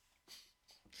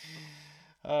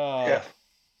 Oh, yeah.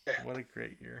 What a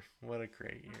great year! What a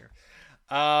great year!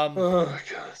 Oh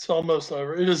God, it's almost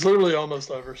over. It is literally almost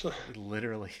over. So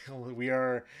literally, we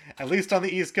are, at least on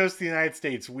the East Coast of the United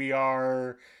States, we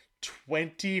are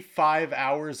 25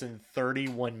 hours and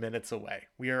 31 minutes away.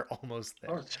 We are almost there.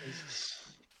 Oh Jesus!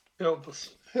 Help us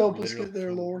get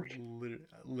there, Lord.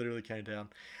 Literally counting down.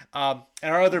 And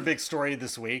our other big story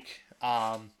this week,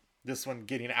 this one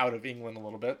getting out of England a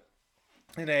little bit,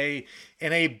 in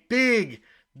a big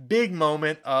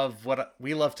moment of what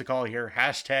we love to call here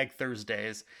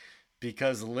 #Thursdays,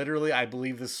 because literally I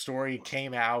believe this story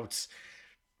came out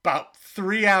about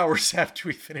 3 hours after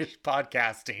we finished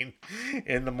podcasting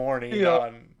in the morning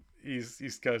on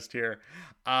East Coast here.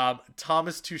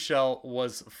 Thomas Tuchel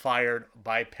was fired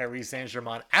by Paris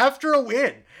Saint-Germain after a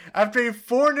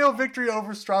 4-0 victory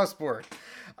over Strasbourg.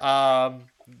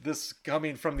 This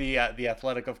coming from the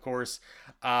Athletic, of course.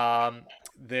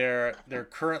 They're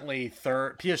currently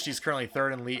third. PSG's currently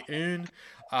third in Ligue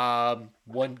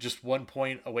 1, just 1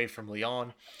 point away from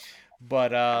Lyon.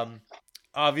 But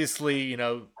obviously,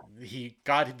 he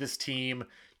got this team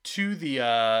to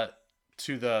the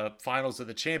finals of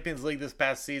the Champions League this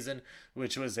past season,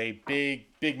 which was a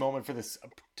big moment for this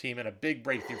team and a big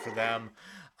breakthrough for them.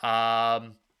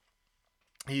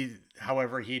 He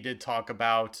did talk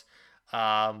about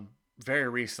very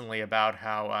recently about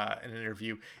how in an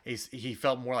interview he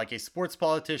felt more like a sports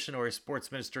politician or a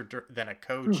sports minister than a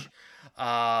coach,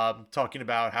 talking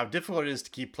about how difficult it is to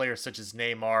keep players such as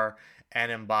Neymar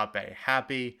and Mbappe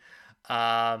happy.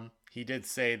 He did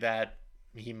say that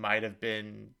he might have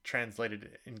been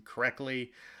translated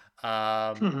incorrectly,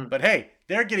 but hey,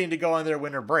 they're getting to go on their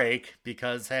winter break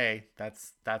because hey,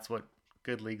 that's what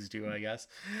good leagues do, I guess.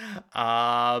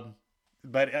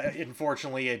 But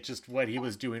unfortunately, it just what he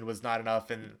was doing was not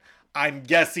enough, and I'm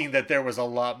guessing that there was a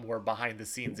lot more behind the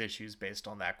scenes issues based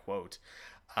on that quote.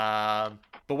 But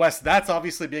Wes, that's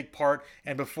obviously a big part.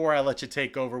 And before I let you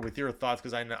take over with your thoughts,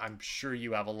 because I'm sure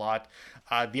you have a lot,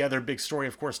 the other big story,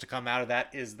 of course, to come out of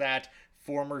that is that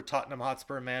former Tottenham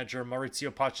Hotspur manager Maurizio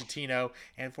Pochettino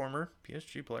and former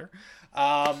PSG player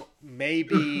may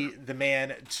be the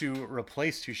man to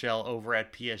replace Tuchel over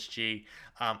at PSG.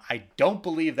 I don't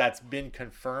believe that's been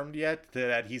confirmed yet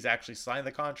that he's actually signed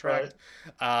the contract,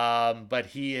 right. But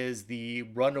he is the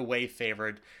runaway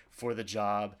favorite for the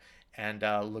job, and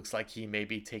looks like he may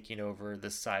be taking over the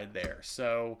side there.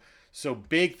 So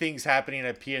big things happening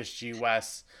at PSG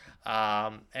West.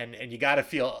 And you got to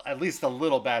feel at least a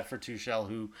little bad for Tuchel,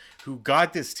 who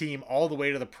got this team all the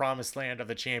way to the promised land of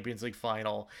the Champions League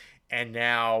final, and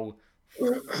now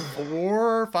 4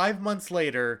 or 5 months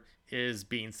later is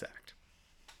being sacked.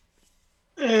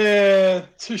 Yeah,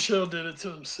 Tuchel did it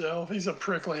to himself. He's a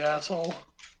prickly asshole.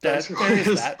 There is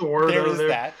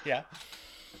that. Yeah.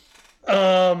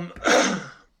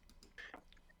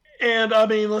 And I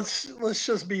mean, let's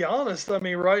just be honest. I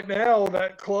mean, right now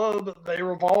that club, they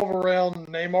revolve around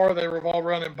Neymar, they revolve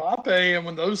around Mbappe, and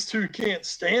when those two can't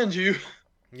stand you,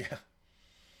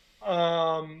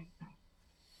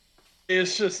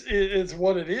 it's just it's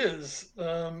what it is.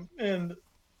 And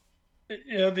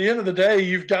at the end of the day,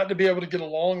 you've got to be able to get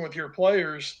along with your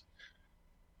players,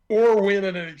 or win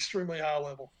at an extremely high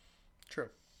level. True.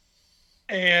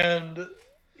 And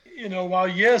while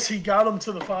yes, he got them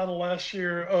to the final last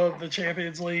year of the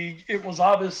Champions League, it was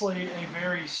obviously a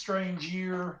very strange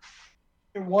year.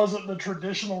 It wasn't the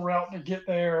traditional route to get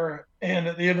there, and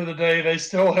at the end of the day, they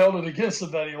still held it against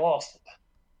him that he lost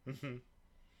it. Mm-hmm.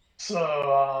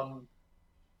 So,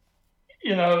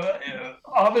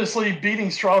 obviously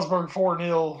beating Strasbourg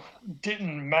 4-0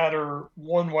 didn't matter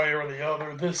one way or the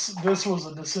other. This was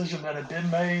a decision that had been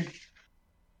made.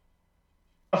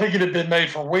 I think it had been made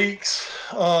for weeks.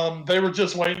 They were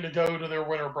just waiting to go to their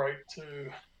winter break to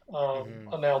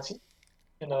announce it.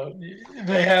 You know,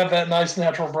 they have that nice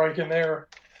natural break in there.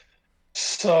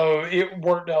 So it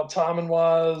worked out timing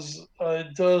wise.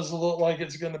 It does look like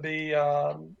it's going to be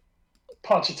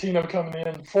Pochettino coming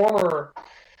in.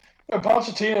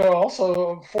 Pochettino,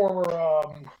 also a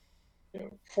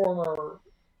former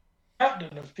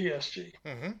captain of PSG.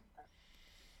 Mm-hmm.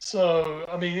 So,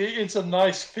 I mean, it's a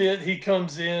nice fit. He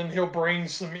comes in, he'll bring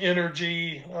some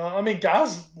energy. I mean,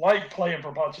 guys like playing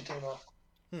for Pochettino.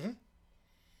 Mm-hmm.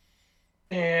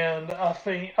 And I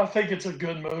think it's a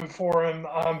good move for him.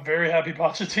 I'm very happy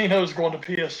Pochettino is going to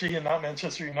PSG and not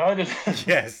Manchester United.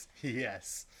 Yes,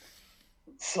 yes.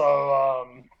 So,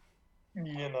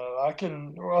 you know, I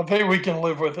think we can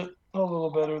live with it a little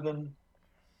better than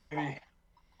maybe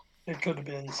it could have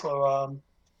been. So,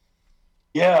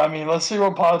 yeah, I mean, let's see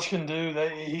what Poch can do.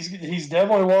 He's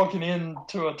definitely walking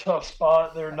into a tough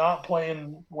spot. They're not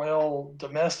playing well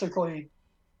domestically.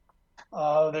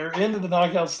 They're into the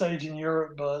knockout stage in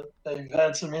Europe, but they've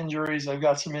had some injuries. They've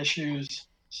got some issues.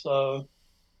 So,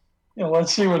 you know,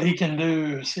 let's see what he can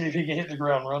do. See if he can hit the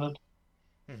ground running.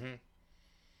 Mm-hmm.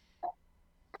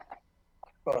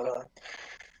 But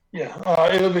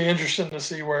yeah, it'll be interesting to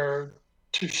see where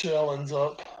Tuchel ends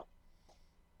up.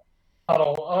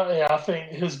 I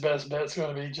think his best bet's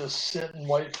going to be just sit and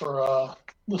wait for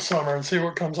the summer and see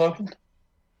what comes open.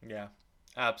 Yeah,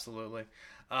 absolutely.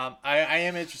 I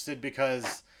am interested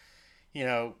because, you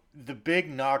know, the big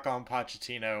knock on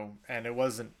Pochettino, and it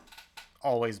wasn't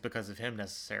always because of him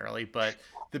necessarily, but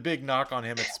the big knock on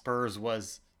him at Spurs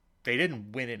was they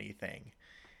didn't win anything.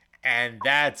 And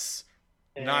that's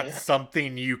not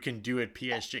something you can do at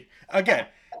PSG. Again,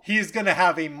 he's going to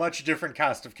have a much different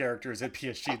cast of characters at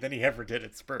PSG than he ever did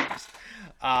at Spurs.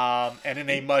 And in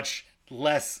a much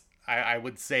less, I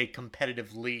would say,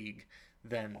 competitive league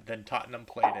than Tottenham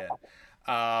played in.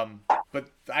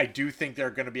 But I do think there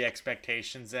are going to be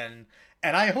expectations, and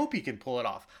I hope he can pull it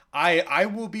off. I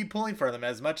will be pulling for them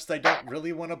as much as I don't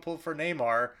really want to pull for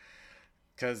Neymar,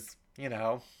 because, you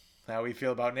know, how we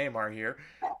feel about Neymar here.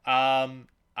 I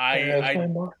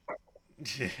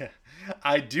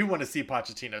do want to see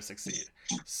Pochettino succeed.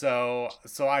 So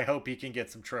I hope he can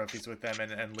get some trophies with them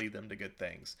and lead them to good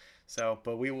things. So,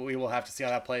 but we will have to see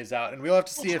how that plays out, and we'll have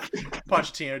to see if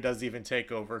Pochettino does even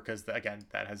take over, because again,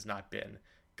 that has not been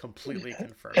completely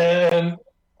confirmed. And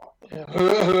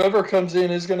whoever comes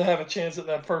in is going to have a chance at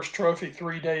that first trophy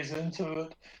 3 days into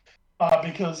it,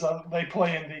 because they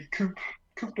play in the Coupe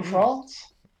de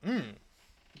France. Mm.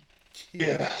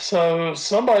 Yeah, so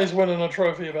somebody's winning a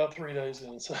trophy about 3 days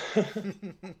in. So.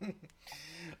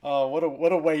 Oh, what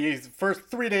a way!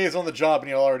 First 3 days on the job and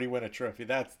you'll already win a trophy.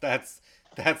 That's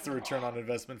the return on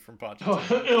investment from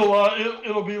Pochettino.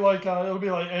 It'll be like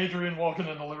Adrian walking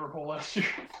into Liverpool last year.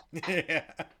 Yeah.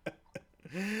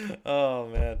 Oh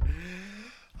man.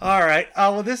 All right.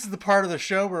 Well, this is the part of the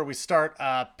show where we start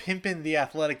pimping the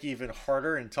Athletic even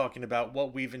harder and talking about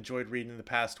what we've enjoyed reading in the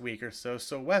past week or so.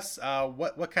 So, Wes,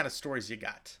 what kind of stories you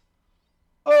got?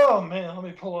 Oh man, let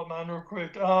me pull up mine real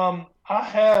quick. I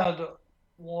had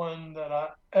one that I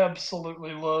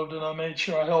absolutely loved, and I made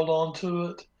sure I held on to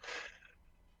it.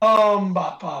 How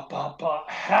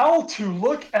to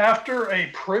look after a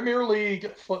Premier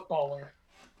League footballer.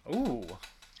 Ooh.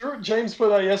 James put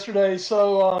that yesterday.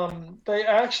 So they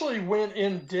actually went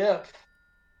in depth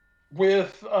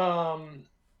with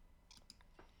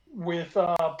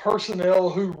personnel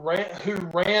who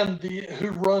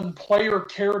run player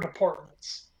care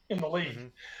departments in the league. Mm-hmm.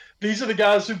 These are the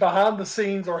guys who behind the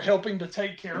scenes are helping to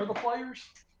take care of the players.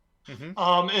 Mm-hmm.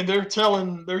 And they're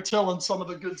telling some of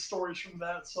the good stories from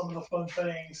that, some of the fun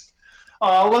things.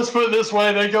 Let's put it this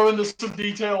way: they go into some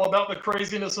detail about the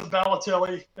craziness of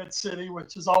Balotelli at City,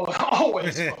 which is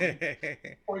always fun.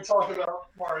 We talk about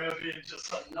Mario being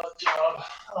just a nut job.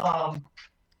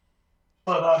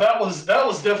 But that was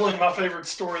definitely my favorite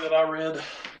story that I read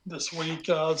this week.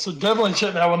 So definitely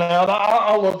check that one out.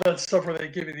 I love that stuff where they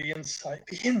give you the inside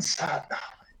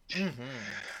knowledge.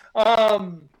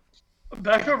 Mm-hmm.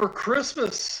 Back over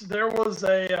Christmas, there was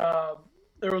a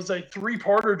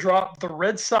 3-parter drop, the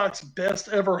Red Sox best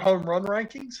ever home run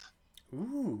rankings.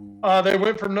 Ooh. They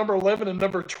went from number 11 and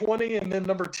number 20, and then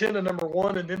number 10 and number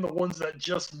 1, and then the ones that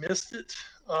just missed it.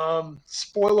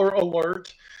 Spoiler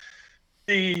alert: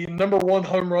 the number 1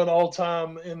 home run all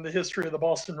time in the history of the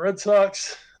Boston Red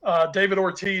Sox, David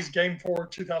Ortiz, Game 4,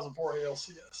 2004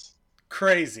 ALCS.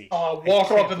 Crazy.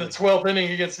 Walk off in the 12th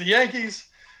inning against the Yankees.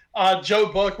 Joe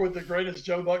Buck with the greatest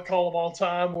Joe Buck call of all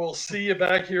time. We'll see you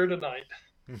back here tonight.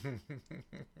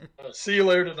 See you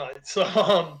later tonight.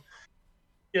 So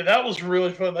Yeah, that was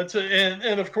really fun. That's it.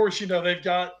 And of course, they've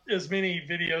got as many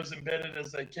videos embedded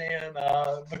as they can.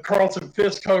 The Carlton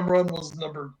Fisk home run was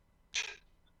number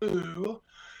 2.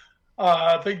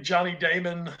 I think Johnny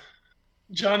Damon,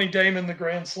 the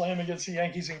grand slam against the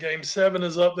Yankees in Game 7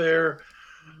 is up there.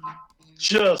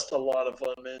 Just a lot of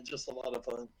fun, man. Just a lot of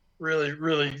fun. Really,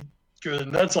 really good.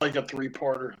 And that's like a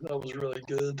 3-parter. That was really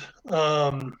good.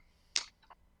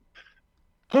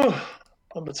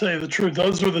 I'm gonna tell you the truth.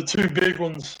 Those are the two big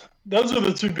ones. Those are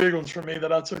the two big ones for me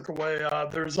that I took away.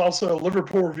 There's also a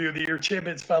Liverpool Review of the Year.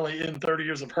 Champions finally in 30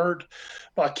 Years of Hurt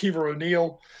by Kiefer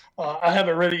O'Neill. I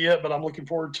haven't read it yet, but I'm looking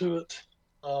forward to it.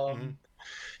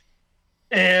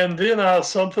 And then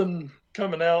something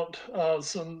coming out. A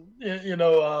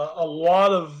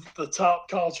lot of the top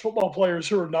college football players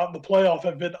who are not in the playoff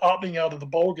have been opting out of the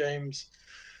bowl games,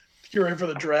 gearing for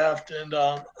the draft. And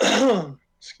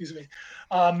excuse me.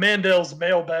 Mandel's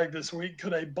mailbag this week.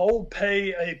 Could a bowl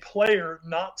pay a player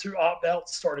not to opt out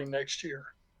starting next year?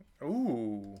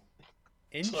 Ooh,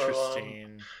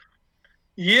 interesting.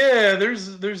 Yeah,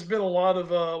 there's been a lot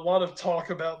of talk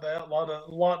about that,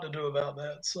 a lot to do about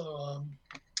that. So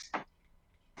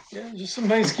yeah, just some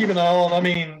things to keep an eye on. I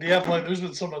mean, the Athletic, there's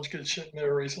been so much good shit in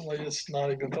there recently. It's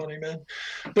not even funny, man.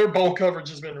 Their bowl coverage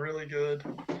has been really good.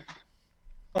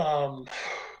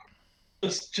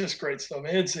 Just great stuff,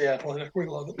 man. It's the Athletic. We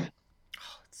love it.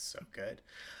 Oh, it's so good.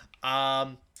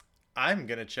 I'm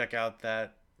gonna check out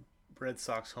that Red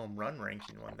Sox home run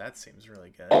ranking one. That seems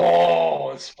really good.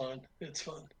 Oh, it's fun. It's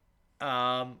fun.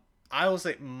 I will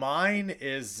say mine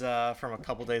is from a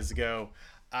couple days ago.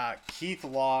 Keith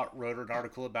Law wrote an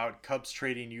article about Cubs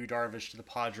trading Yu Darvish to the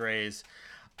Padres.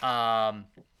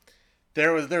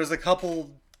 There was a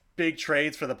couple big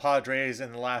trades for the Padres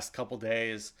in the last couple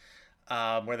days,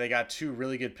 where they got 2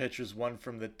 really good pitchers, one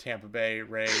from the Tampa Bay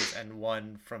Rays and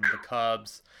one from the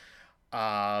Cubs.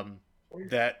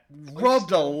 That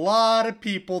rubbed a lot of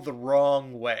people the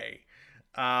wrong way.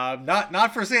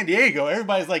 Not for San Diego.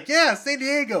 Everybody's like, yeah, San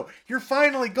Diego, you're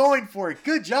finally going for it.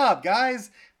 Good job,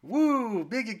 guys. Woo,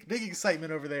 big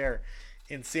excitement over there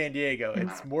in San Diego.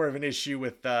 It's more of an issue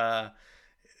with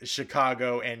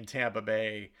Chicago and Tampa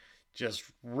Bay just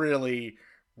really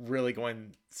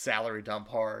going salary dump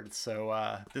hard.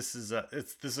 So this is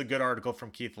a good article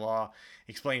from Keith Law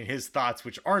explaining his thoughts,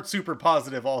 which aren't super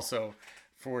positive also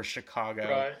for Chicago.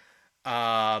 Right.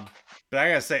 But I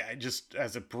gotta say, just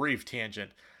as a brief tangent,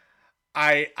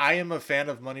 I am a fan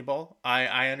of Moneyball.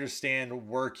 I understand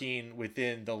working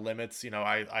within the limits.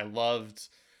 I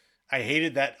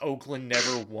hated that Oakland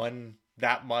never won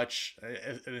that much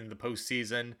in the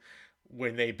postseason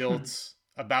when they built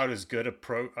about as good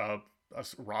a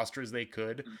roster as they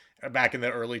could back in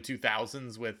the early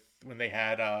 2000s when they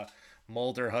had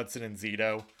Mulder, Hudson, and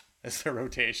Zito as their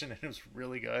rotation, and it was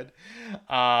really good.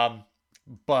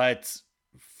 But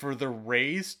for the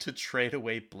Rays to trade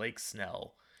away Blake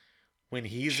Snell when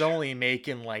he's only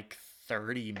making like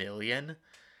 $30 million,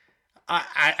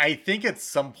 I think at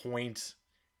some point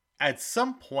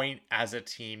as a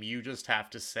team, you just have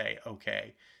to say,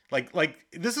 okay, like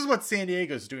this is what San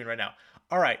Diego's doing right now.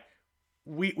 All right,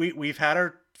 we've had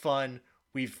our fun.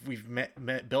 We've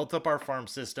built up our farm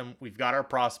system. We've got our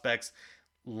prospects.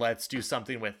 Let's do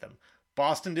something with them.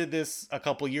 Boston did this a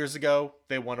couple years ago.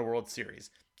 They won a World Series.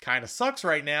 Kind of sucks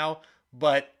right now,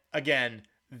 but again,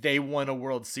 they won a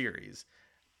World Series.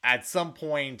 At some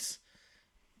point,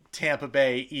 Tampa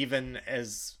Bay, even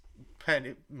as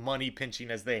money pinching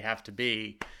as they have to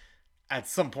be, at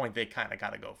some point they kind of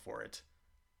got to go for it.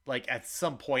 Like at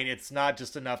some point, it's not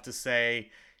just enough to say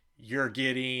you're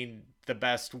getting the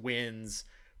best wins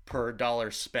per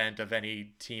dollar spent of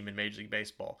any team in Major League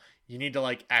Baseball. You need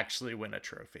to actually win a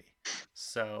trophy.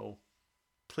 So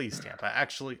please, Tampa,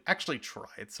 actually try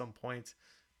at some point.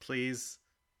 Please.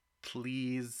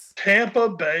 Tampa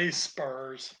Bay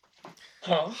Spurs.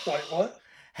 Huh? Wait, what?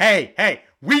 Hey,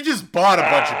 we just bought a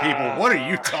bunch of people. What are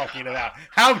you talking about?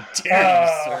 How dare you,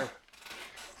 sir?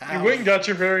 You went and got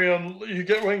your very own. Went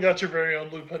and got your very own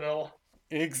Lou Piniella.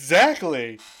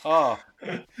 Exactly. Oh,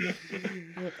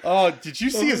 did you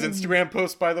see his Instagram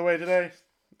post, by the way, today?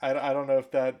 I don't know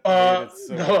if that.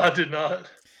 No, I did not.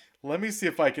 Let me see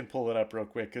if I can pull it up real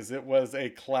quick, because it was a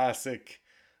classic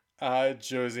Jose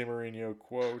Mourinho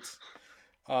quote.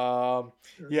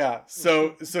 Yeah.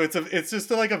 So it's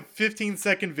just like a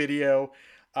 15-second video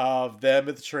of them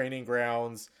at the training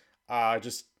grounds,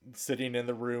 just sitting in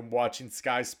the room watching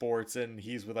Sky Sports, and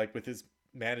he's with his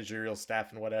managerial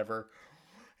staff and whatever.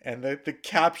 And the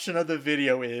caption of the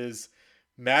video is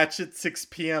 "Match at 6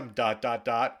 p.m. ...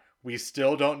 We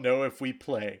still don't know if we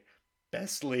play.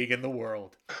 Best league in the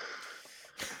world."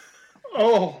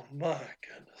 Oh my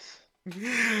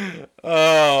goodness.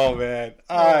 Oh man,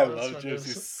 I Oh, that's love Josie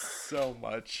magnificent. so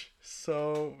much,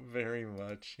 so very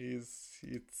much. He's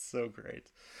so great.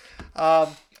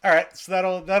 All right,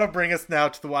 so that'll bring us now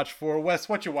to the watch for Wes.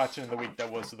 What you watching in the week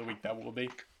that was, or the week that will be?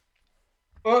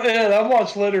 Well, Ed, I've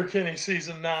watched Letterkenny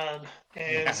season 9,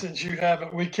 and Yeah. since you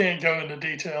haven't, we can't go into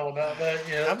detail about that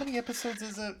How yet. many episodes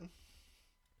is it?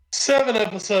 7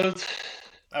 episodes.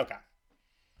 Okay.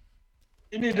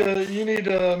 You need to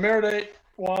marinate,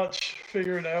 watch,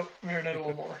 figure it out, marinate a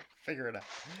little more. Figure it out.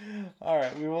 All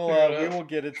right, we Figure it will out.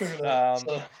 get it. Figure it out.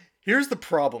 So, Here's the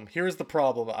problem. oh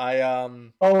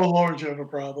Lord, you have a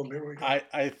problem. Here we go.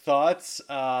 I thought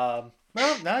well,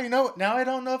 now you know. Now I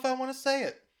don't know if I want to say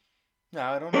it.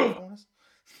 Now I don't know if I want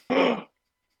to.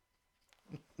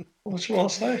 What you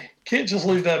want to say? Can't just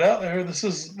leave that out there. This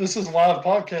is live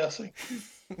podcasting.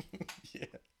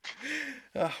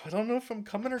 Yeah. I don't know if I'm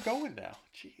coming or going now.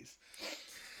 Jeez.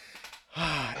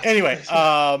 Anyway,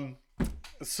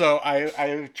 so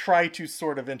I try to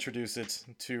sort of introduce it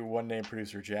to one name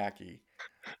producer Jackie.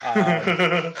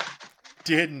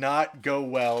 Did not go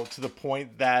well to the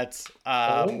point that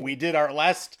we did our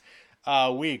last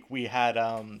week. We had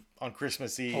on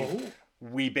Christmas Eve.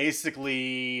 We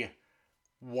basically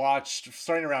watched,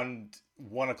 starting around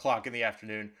 1:00 in the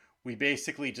afternoon. We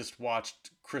basically just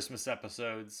watched Christmas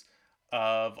episodes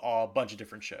of a bunch of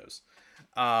different shows.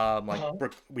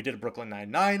 We did a Brooklyn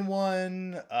Nine-Nine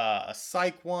one, a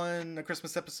Psych one, a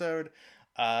Christmas episode.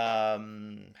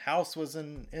 House was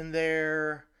in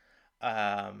there.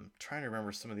 Trying to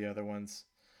remember some of the other ones.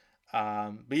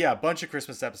 But yeah, a bunch of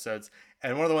Christmas episodes.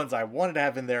 And one of the ones I wanted to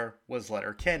have in there was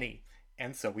Letterkenny.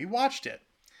 And so we watched it.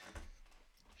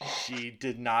 She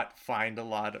did not find a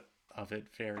lot of it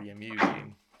very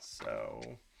amusing. So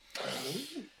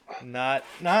not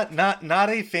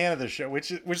a fan of the show,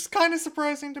 which is kind of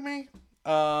surprising to me.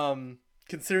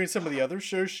 Considering some of the other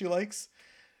shows she likes.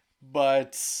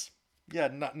 But yeah,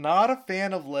 not a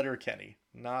fan of Letterkenny.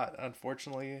 Not,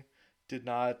 unfortunately, did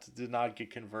not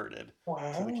get converted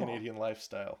to the Canadian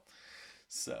lifestyle.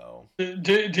 So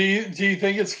do you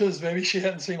think it's because maybe she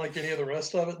hadn't seen like any of the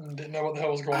rest of it and didn't know what the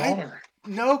hell was going on? Or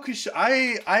no, because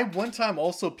I one time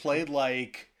also played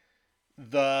like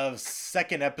the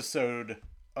second episode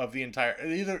of the entire.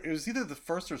 It was either the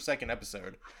first or second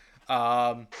episode.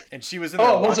 And she was in there.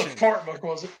 Oh, it wasn't Fart Book,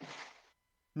 was it?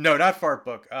 No, not Fart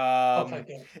Book. Thank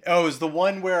you. It was the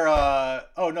one where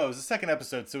oh no, it was the second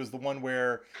episode. So it was the one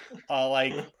where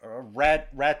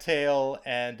Rat Tail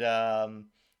and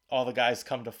all the guys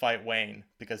come to fight Wayne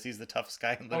because he's the toughest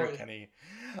guy in Letterkenny.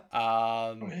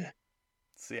 Yeah.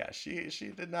 So yeah,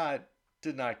 she did not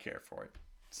care for it.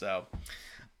 So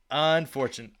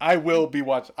unfortunate. I will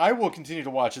continue to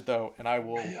watch it though, and I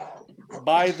will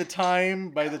by the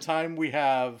time we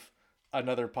have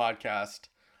another podcast,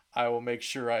 I will make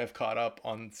sure I have caught up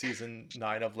on season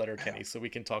 9 of Letterkenny so we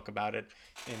can talk about it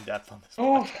in depth on this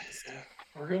podcast. Yeah.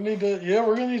 We're gonna need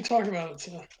to talk about it.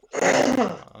 So.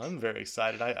 I'm very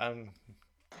excited. I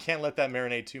can't let that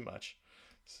marinate too much.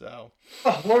 So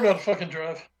learn how to fucking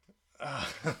drive. Learn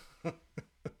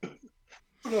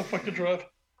how to fucking drive.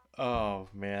 Oh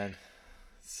man.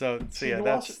 So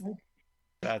yeah,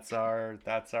 that's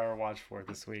our watch for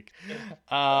this week.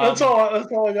 That's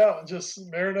all I got.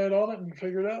 Just marinate on it and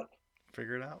figure it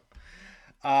out.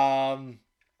 All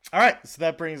right, so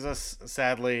that brings us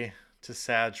sadly to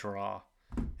Sad Draw,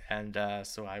 and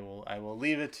so I will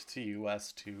leave it to you,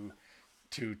 Wes, to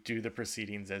do the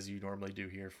proceedings as you normally do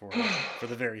here for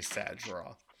the very sad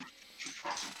draw.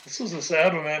 This was a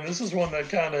sad one, man. This is one that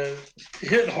kind of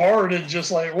hit hard and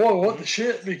just like, whoa, what the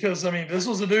shit? Because I mean, this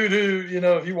was a dude who,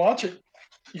 if you watch it,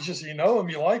 you know him,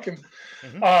 you like him.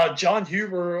 Mm-hmm. John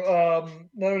Huber,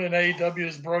 known in AEW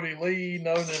as Brody Lee,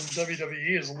 known in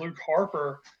WWE as Luke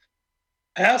Harper,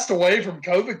 passed away from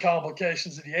COVID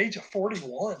complications at the age of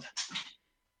 41.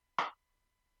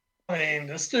 I mean,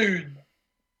 this dude,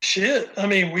 shit. I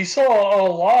mean, we saw a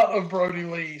lot of Brody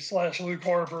Lee / Luke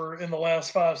Harper in the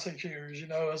last 5-6 years,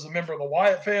 as a member of the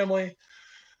Wyatt family,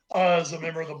 as a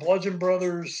member of the Bludgeon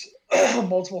Brothers,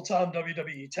 multiple-time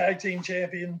WWE Tag Team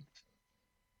Champion.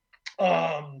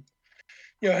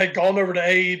 Had gone over to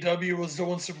AEW, was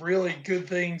doing some really good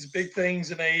things, big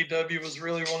things in AEW, was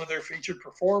really one of their featured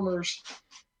performers.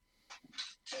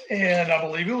 And I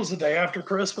believe it was the day after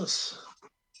Christmas.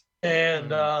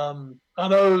 And I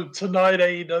know tonight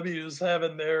AEW is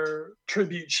having their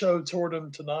tribute show toward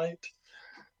him tonight.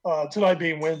 Tonight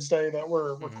being Wednesday that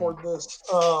we're recording this.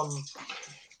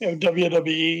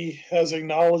 WWE has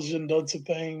acknowledged and done some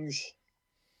things.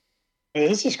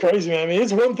 This is crazy, man. I mean,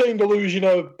 it's one thing to lose,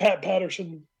 Pat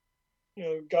Patterson.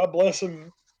 God bless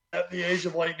him. at the age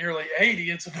of like nearly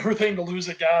 80. It's another thing to lose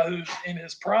a guy who's in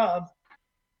his prime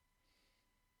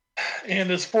and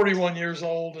is 41 years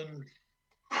old and,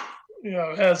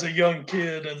 has a young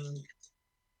kid, and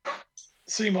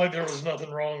seemed like there was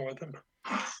nothing wrong with him.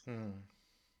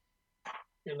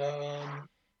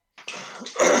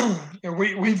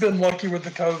 We've been lucky with the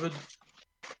COVID.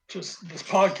 Just this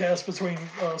podcast between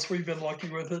us, we've been lucky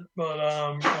with it. But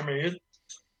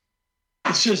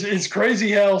it's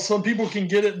crazy how some people can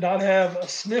get it and not have a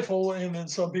sniffle, and then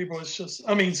some people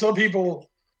some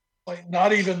people like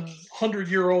not even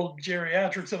 100-year-old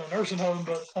geriatrics in a nursing home,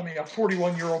 but a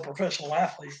 41-year-old professional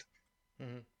athlete,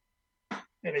 and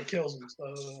it kills them.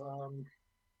 So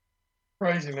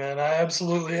crazy, man. I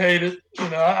absolutely hate it.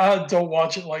 I don't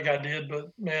watch it like I did, but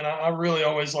man, I really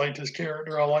always liked his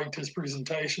character. I liked his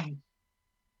presentation.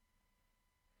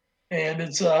 And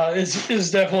it's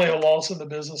definitely a loss in the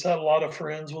business. Had a lot of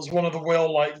friends. Was one of the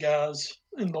well-liked guys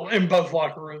in both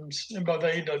locker rooms, in both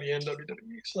AEW and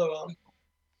WWE. So,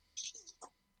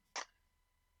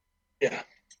 yeah,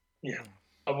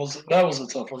 that was a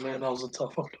tough one, man. That was a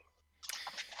tough one.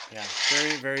 Yeah,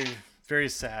 very, very, very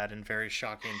sad and very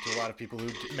shocking to a lot of people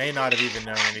who may not have even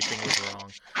known anything was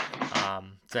wrong.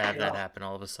 To have that happen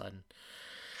all of a sudden.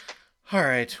 All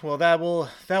right, well, that will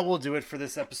do it for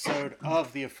this episode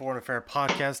of the A Foreign Affair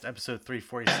podcast, episode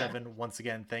 347. Once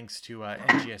again, thanks to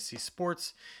NGSC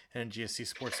Sports and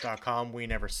ngscsports.com. We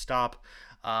never stop.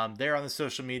 They're on the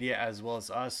social media as well as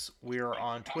us. We are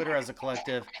on Twitter as a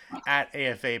collective at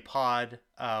AFA Pod.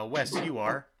 Wes, you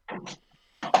are?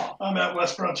 I'm at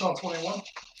Wes Bradshaw 21.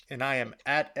 And I am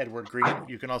at Edward Green.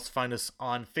 You can also find us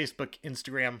on Facebook,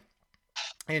 Instagram,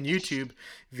 and YouTube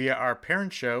via our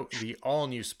parent show, the All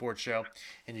New Sports Show.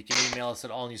 And you can email us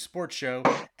at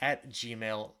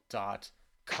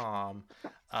allnewsportshow@gmail.com.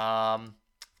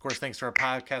 Of course, thanks to our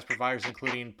podcast providers,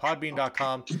 including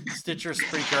Podbean.com, Stitcher,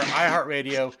 Spreaker,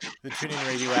 iHeartRadio, the TuneIn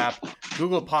Radio app,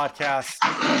 Google Podcasts,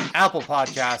 Apple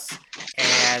Podcasts,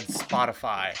 and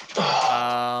Spotify.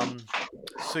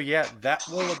 So yeah, that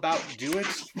will about do it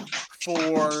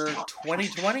for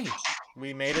 2020.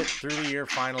 We made it through the year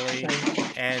finally,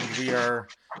 and we are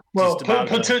just about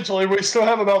potentially. We still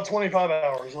have about 25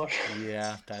 hours left.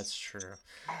 Yeah, that's true.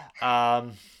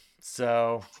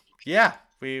 So yeah,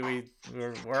 we're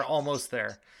almost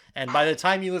there, and by the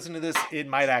time you listen to this, it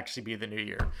might actually be the new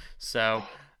year. So,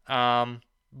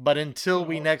 but until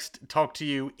we next talk to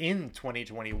you in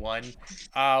 2021,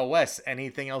 Wes,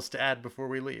 anything else to add before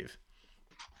we leave?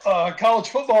 College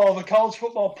football. The college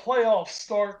football playoff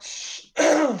starts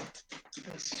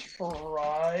this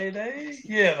Friday.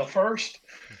 Yeah, the 1st.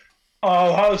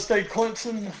 Ohio State,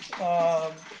 Clemson,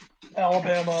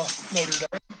 Alabama, Notre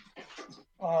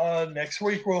Dame. Next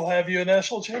week we'll have you a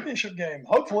national championship game.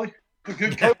 Hopefully, the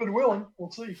good COVID willing.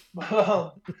 We'll see. Yeah,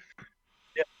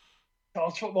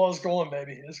 college football is going,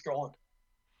 baby. It's going.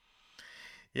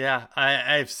 Yeah,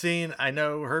 I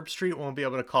know Herb Street won't be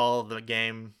able to call the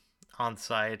game on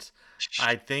site.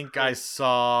 I think I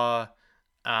saw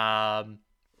Clemson's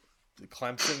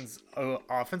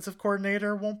offensive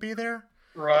coordinator won't be there.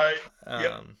 Right.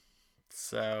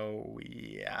 So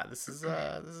yeah, this is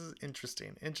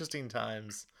interesting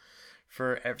times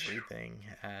for everything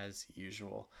as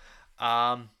usual.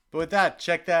 But with that,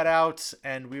 check that out,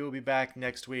 and we will be back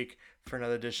next week for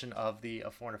another edition of the A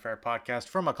Foreign Affair podcast.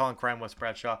 From McCall and Crime, Wes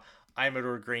Bradshaw, I'm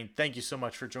Edward Green. Thank you so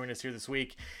much for joining us here this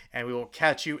week, and we will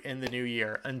catch you in the new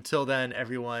year. Until then,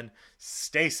 everyone,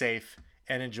 stay safe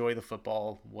and enjoy the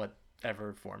football,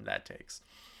 whatever form that takes.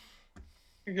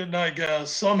 Good night,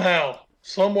 guys. Somehow,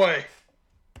 some way,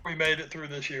 we made it through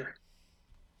this year.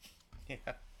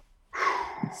 Yeah.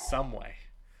 Some way.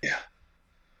 Yeah.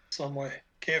 Some way.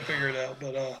 Can't figure it out,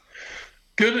 but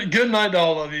good night to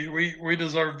all of you. We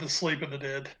deserve the sleep of the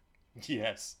dead.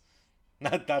 Yes.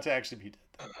 Not to actually be dead,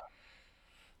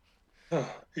 though.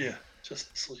 Yeah,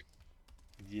 just sleep.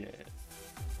 Yeah.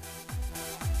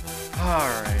 All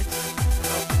right.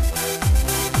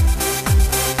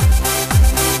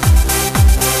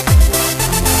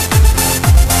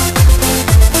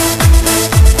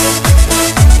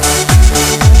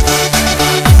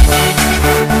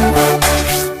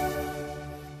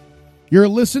 You're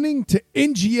listening to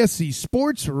NGSC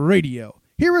Sports Radio.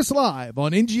 Hear us live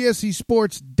on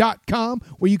ngscsports.com,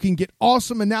 where you can get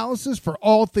awesome analysis for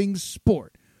all things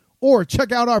sport. Or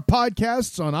check out our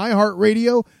podcasts on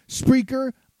iHeartRadio,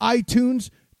 Spreaker, iTunes,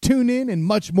 TuneIn, and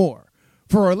much more.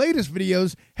 For our latest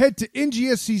videos, head to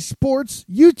NGSC Sports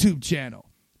YouTube channel.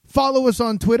 Follow us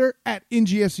on Twitter at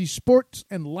NGSC Sports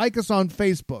and like us on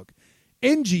Facebook.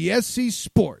 NGSC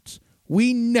Sports.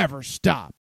 We never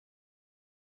stop.